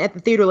person at the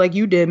theater like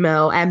you did,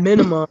 Mel, at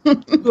minimum,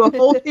 to a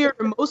whole theater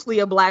mostly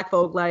of Black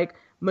folk, like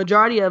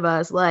majority of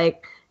us,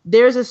 like,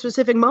 there's a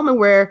specific moment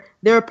where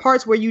there are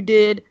parts where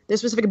there's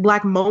specific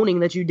Black moaning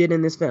that you did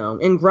in this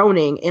film, and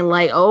groaning, and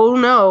like, oh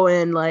no,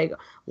 and like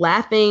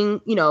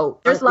laughing,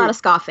 There's a lot of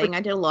scoffing.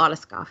 I did a lot of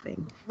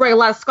scoffing. Right, a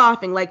lot of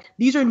scoffing. Like,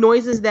 these are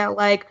noises that,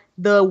 like,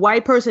 the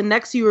white person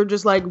next to you are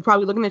just like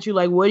probably looking at you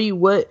like,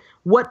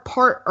 what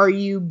part are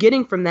you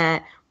getting from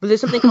that? But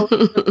there's something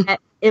that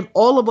if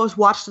all of us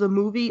watched the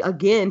movie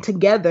again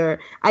together,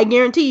 I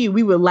guarantee you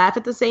we would laugh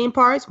at the same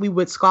parts, we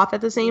would scoff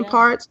at the same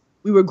parts,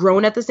 we would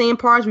groan at the same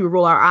parts, we would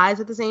roll our eyes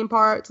at the same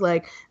parts.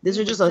 Like, these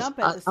are just jump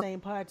at the same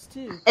parts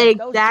too.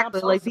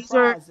 Exactly. Like,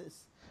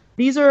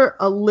 these are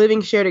a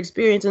living shared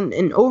experience.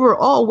 And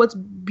overall, what's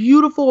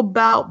beautiful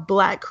about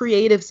Black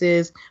creatives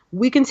is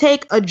we can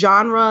take a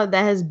genre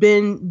that has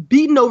been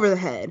beaten over the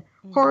head.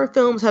 Horror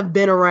films have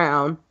been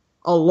around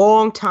a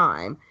long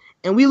time.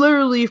 And we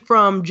literally,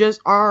 from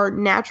just our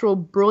natural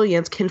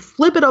brilliance, can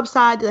flip it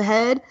upside the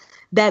head.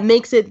 That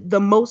makes it the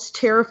most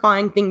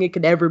terrifying thing it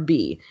could ever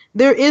be.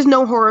 There is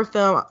no horror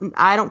film.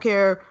 I don't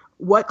care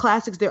what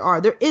classics there are.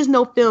 There is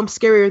no film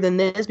scarier than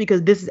this,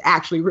 because this is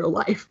actually real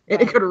life.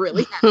 And it could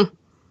really happen.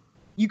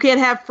 You can't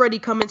have Freddy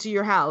come into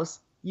your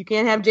house. You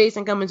can't have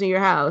Jason come into your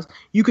house.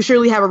 You could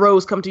surely have a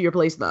Rose come to your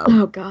place, though.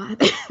 Oh,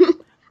 God.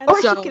 Or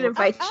she can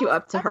invite you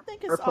up to her place. I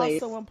think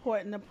it's also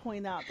important to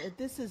point out that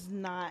this is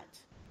not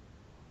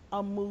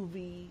a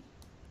movie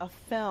a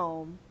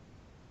film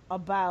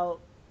about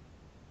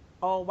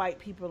all white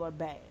people are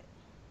bad.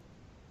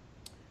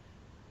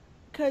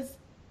 Because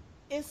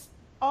it's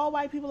all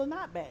white people are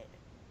not bad.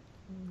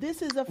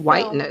 This is a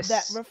film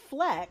that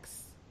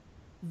reflects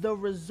the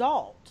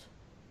result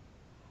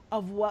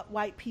of what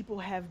white people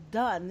have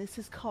done. This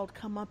is called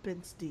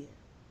comeuppance, dear.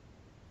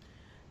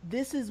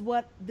 This is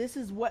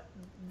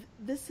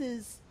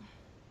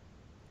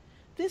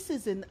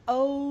an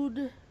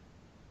ode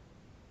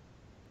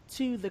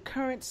to the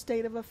current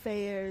state of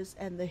affairs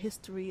and the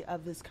history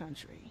of this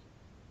country.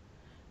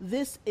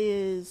 This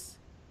is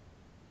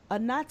a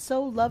not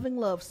so loving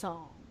love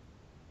song.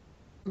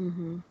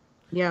 Mm-hmm.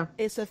 Yeah.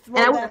 It's a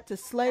throwback to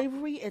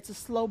slavery. It's a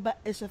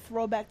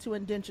throwback to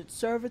indentured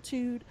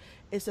servitude.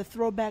 It's a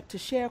throwback to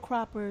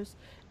sharecroppers.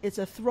 It's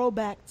a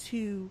throwback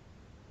to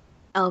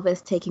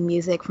Elvis taking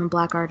music from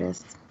black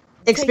artists.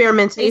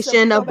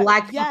 Experimentation of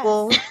black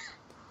people. Yes.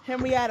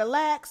 Henrietta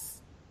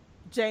Lacks,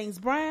 James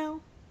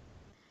Brown.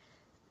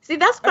 See,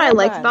 that's what I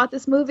liked about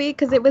this movie,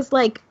 because it was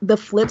like the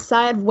flip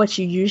side of what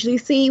you usually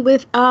see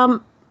with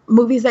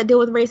movies that deal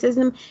with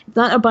racism. It's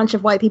not a bunch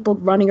of white people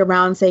running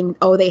around saying,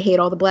 oh, they hate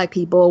all the black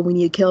people, we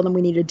need to kill them,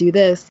 we need to do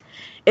this.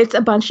 It's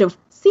a bunch of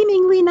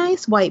seemingly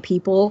nice white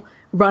people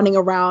running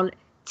around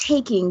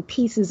taking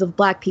pieces of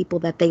black people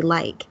that they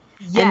like,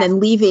 and then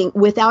leaving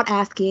without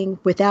asking,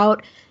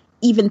 without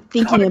even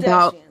thinking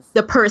about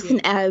the person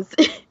as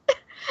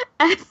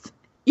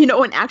you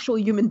know, an actual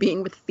human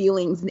being with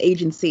feelings and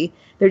agency.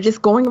 They're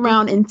just going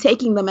around and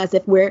taking them as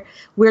if we're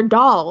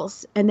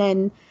dolls, and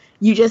then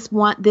you just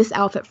want this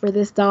outfit for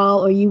this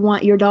doll, or you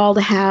want your doll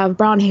to have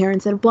brown hair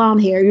instead of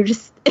blonde hair. You're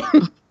just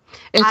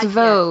it's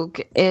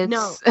Vogue. It's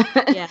no.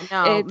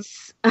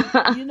 It's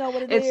you know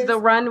what it is? It's the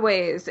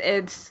runways.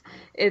 It's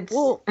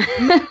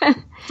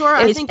Tora,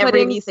 I think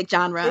every music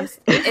genre.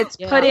 It's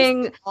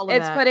putting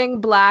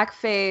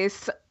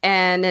blackface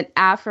and an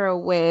afro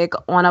wig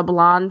on a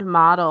blonde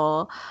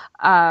model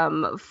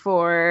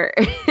for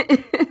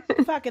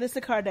fuck it, it's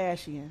a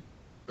Kardashian.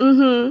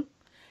 Mm-hmm.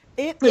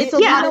 It's a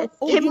lot of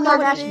Kim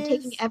Kardashian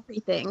taking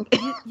everything.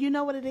 You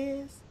know what it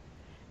is?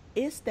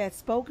 It's that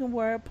spoken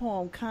word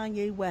poem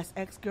Kanye West's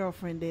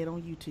ex-girlfriend did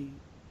on YouTube.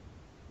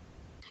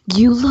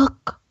 You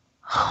look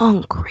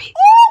hungry.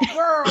 Ooh,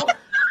 girl.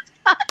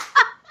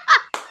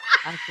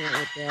 I feel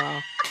it,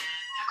 girl.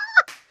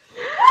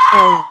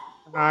 Oh,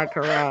 God,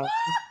 Caron.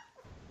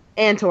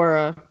 And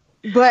Tora.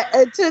 But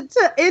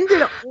to end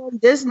it on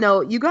this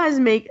note, you guys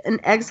make an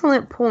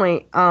excellent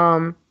point.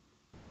 I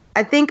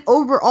think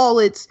overall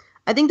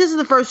I think this is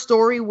the first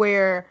story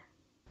where,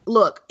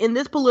 look, in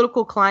this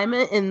political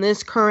climate, in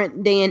this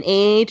current day and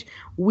age,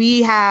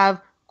 we have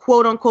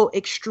quote unquote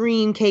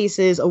extreme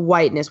cases of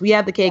whiteness. We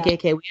have the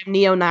KKK, we have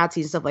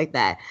neo-Nazis and stuff like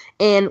that.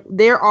 And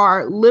there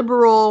are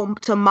liberal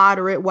to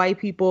moderate white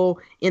people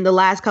in the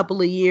last couple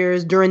of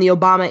years during the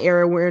Obama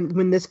era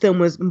when this film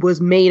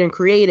was made and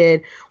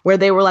created, where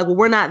they were like, well,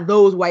 we're not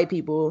those white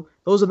people.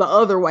 Those are the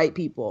other white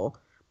people.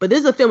 But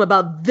this is a film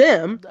about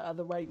them, the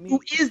other white who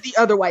is the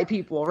other white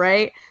people,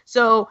 right?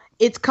 So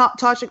it's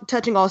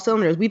touching all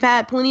cylinders. We've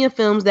had plenty of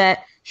films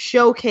that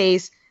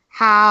showcase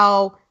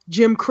how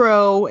Jim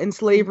Crow and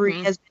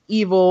slavery has been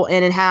evil,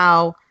 and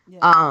how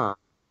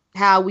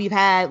we've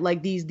had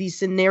like these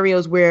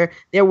scenarios where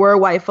there were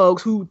white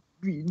folks who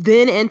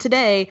then and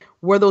today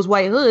were those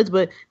white hoods,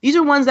 but these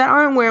are ones that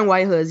aren't wearing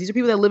white hoods. These are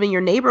people that live in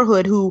your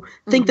neighborhood who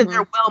think that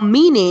they're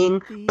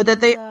well-meaning, but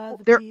that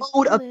they're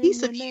owed a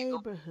piece of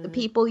you. The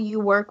people you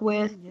work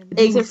with.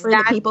 These are for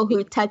the people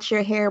who touch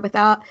your hair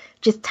without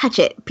just touch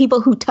it.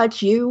 People who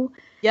touch you.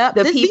 Yep.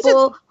 The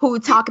people who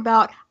talk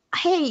about,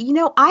 hey, you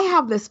know, I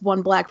have this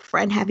one black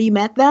friend. Have you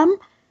met them?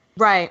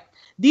 Right.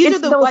 These are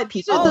the white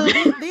people.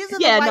 These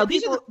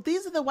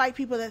are the white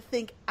people that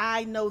think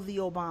I know the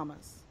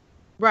Obamas.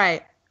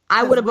 Right.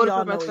 I would have voted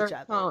for my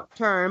third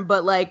term,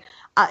 but like,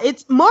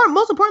 it's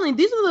most importantly,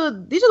 these are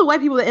the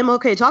white people that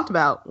MLK talked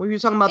about when we were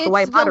talking about the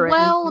white moderate. The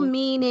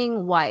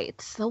well-meaning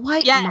whites, the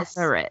white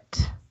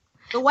moderate,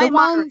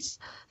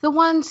 the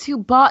ones who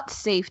bought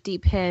safety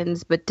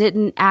pins but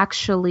didn't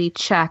actually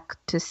check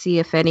to see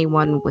if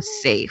anyone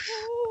was safe.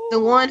 The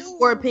one who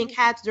wore pink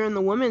hats during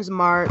the Women's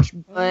March,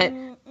 but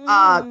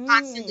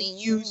constantly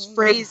used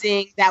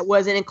phrasing that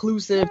wasn't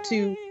inclusive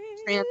to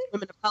trans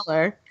women of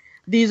color.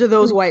 These are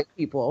those white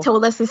people.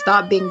 Told us to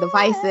stop being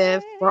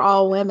divisive. We're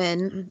all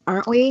women,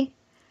 aren't we?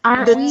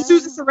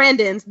 Susan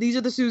Sarandons. These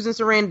are the Susan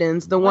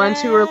Sarandons. The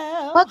ones who are...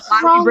 What's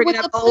wrong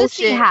with the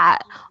pussy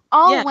hat?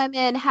 All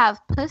women have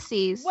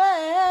pussies,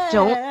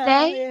 don't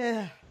they?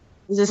 Yeah.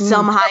 These are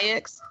Selma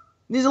Hayeks.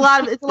 There's a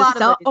lot of... It's a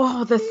lot of...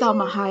 Oh, the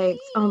Selma Hayeks.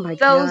 Oh, my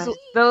God.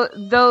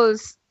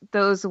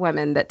 Those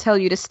women that tell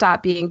you to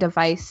stop being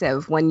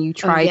divisive when you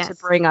try to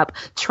bring up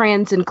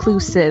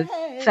trans-inclusive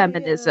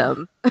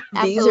feminism.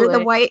 These are the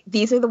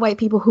white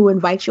people who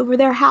invite you over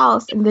their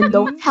house and then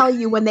don't tell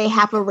you when they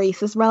have a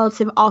racist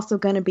relative also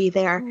going to be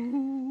there.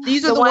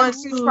 These are the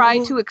ones who try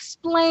to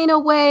explain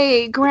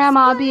away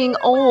grandma being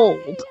old.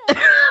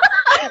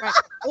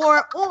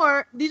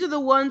 Or these are the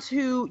ones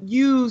who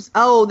use,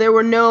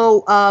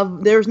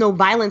 there's no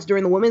violence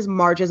during the Women's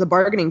March as a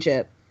bargaining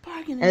chip.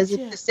 As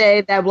if to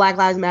say that Black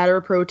Lives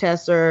Matter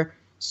protests are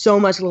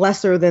so much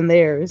lesser than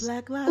theirs.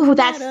 Ooh,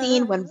 that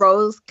scene when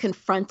Rose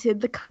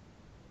confronted the cop.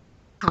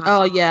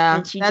 Oh, yeah.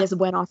 And she just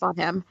went off on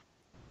him.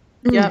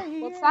 Yep.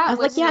 What's that? I was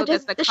like, yeah,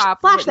 just the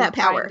cop flash wouldn't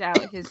that power. find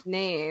out his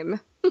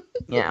name.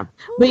 Yeah.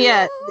 But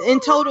yeah,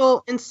 in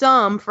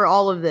sum, for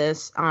all of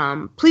this,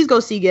 please go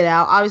see Get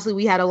Out. Obviously,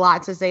 we had a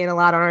lot to say and a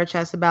lot on our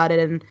chest about it,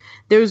 and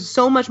there's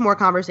so much more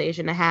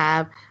conversation to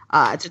have.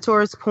 To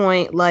Tora's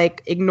point,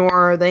 like,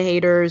 ignore the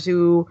haters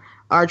who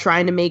are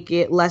trying to make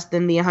it less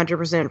than the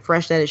 100%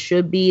 fresh that it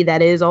should be.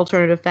 That is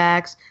alternative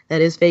facts. That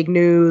is fake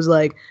news.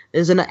 Like,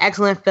 there's an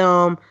excellent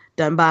film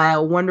done by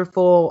a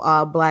wonderful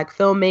Black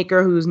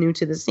filmmaker who's new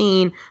to the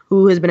scene,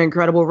 who has been an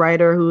incredible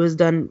writer, who has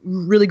done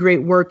really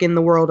great work in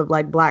the world of,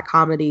 like, Black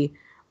comedy.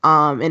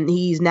 And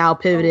he's now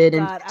pivoted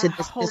into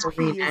this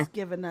arena. He is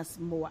giving us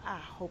more. I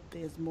hope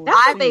there's more.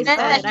 That's what they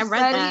said. I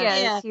read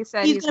that. Yeah. He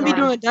said he's going to be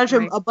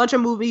doing a bunch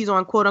of movies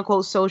on quote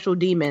unquote social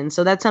demons.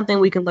 So that's something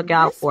we can look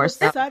out for.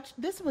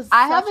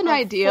 I have an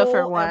idea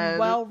for one.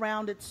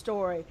 Well-rounded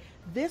story.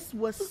 This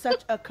was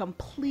such a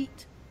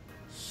complete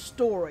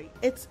story.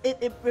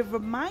 It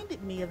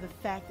reminded me of the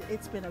fact that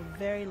it's been a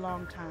very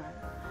long time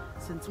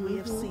since we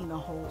have seen a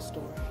whole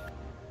story.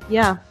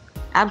 Yeah,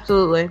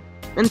 absolutely.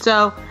 And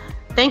so,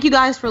 thank you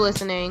guys for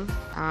listening.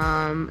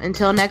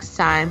 Until next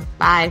time,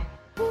 bye.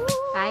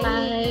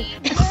 Bye.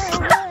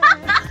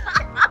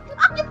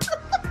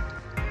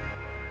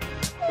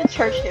 The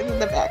church is in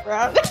the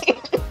background.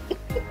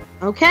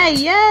 Okay,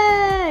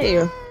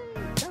 yay!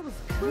 That was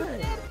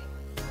good.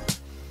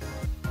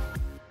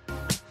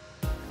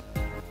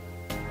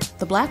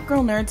 The Black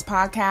Girl Nerds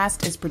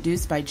podcast is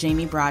produced by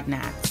Jamie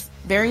Broadnax.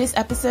 Various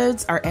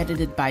episodes are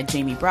edited by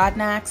Jamie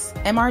Broadnax,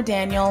 M.R.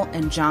 Daniel,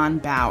 and John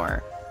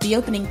Bauer. The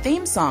opening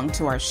theme song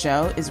to our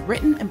show is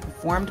written and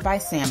performed by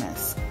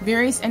Samus.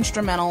 Various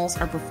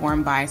instrumentals are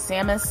performed by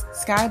Samus,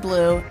 Sky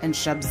Blue, and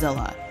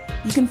Shubzilla.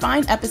 You can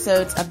find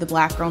episodes of the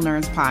Black Girl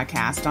Nerds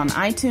podcast on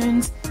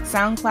iTunes,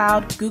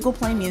 SoundCloud, Google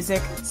Play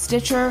Music,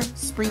 Stitcher,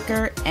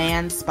 Spreaker,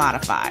 and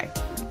Spotify.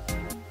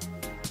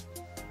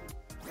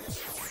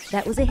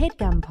 That was a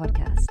HeadGum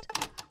podcast.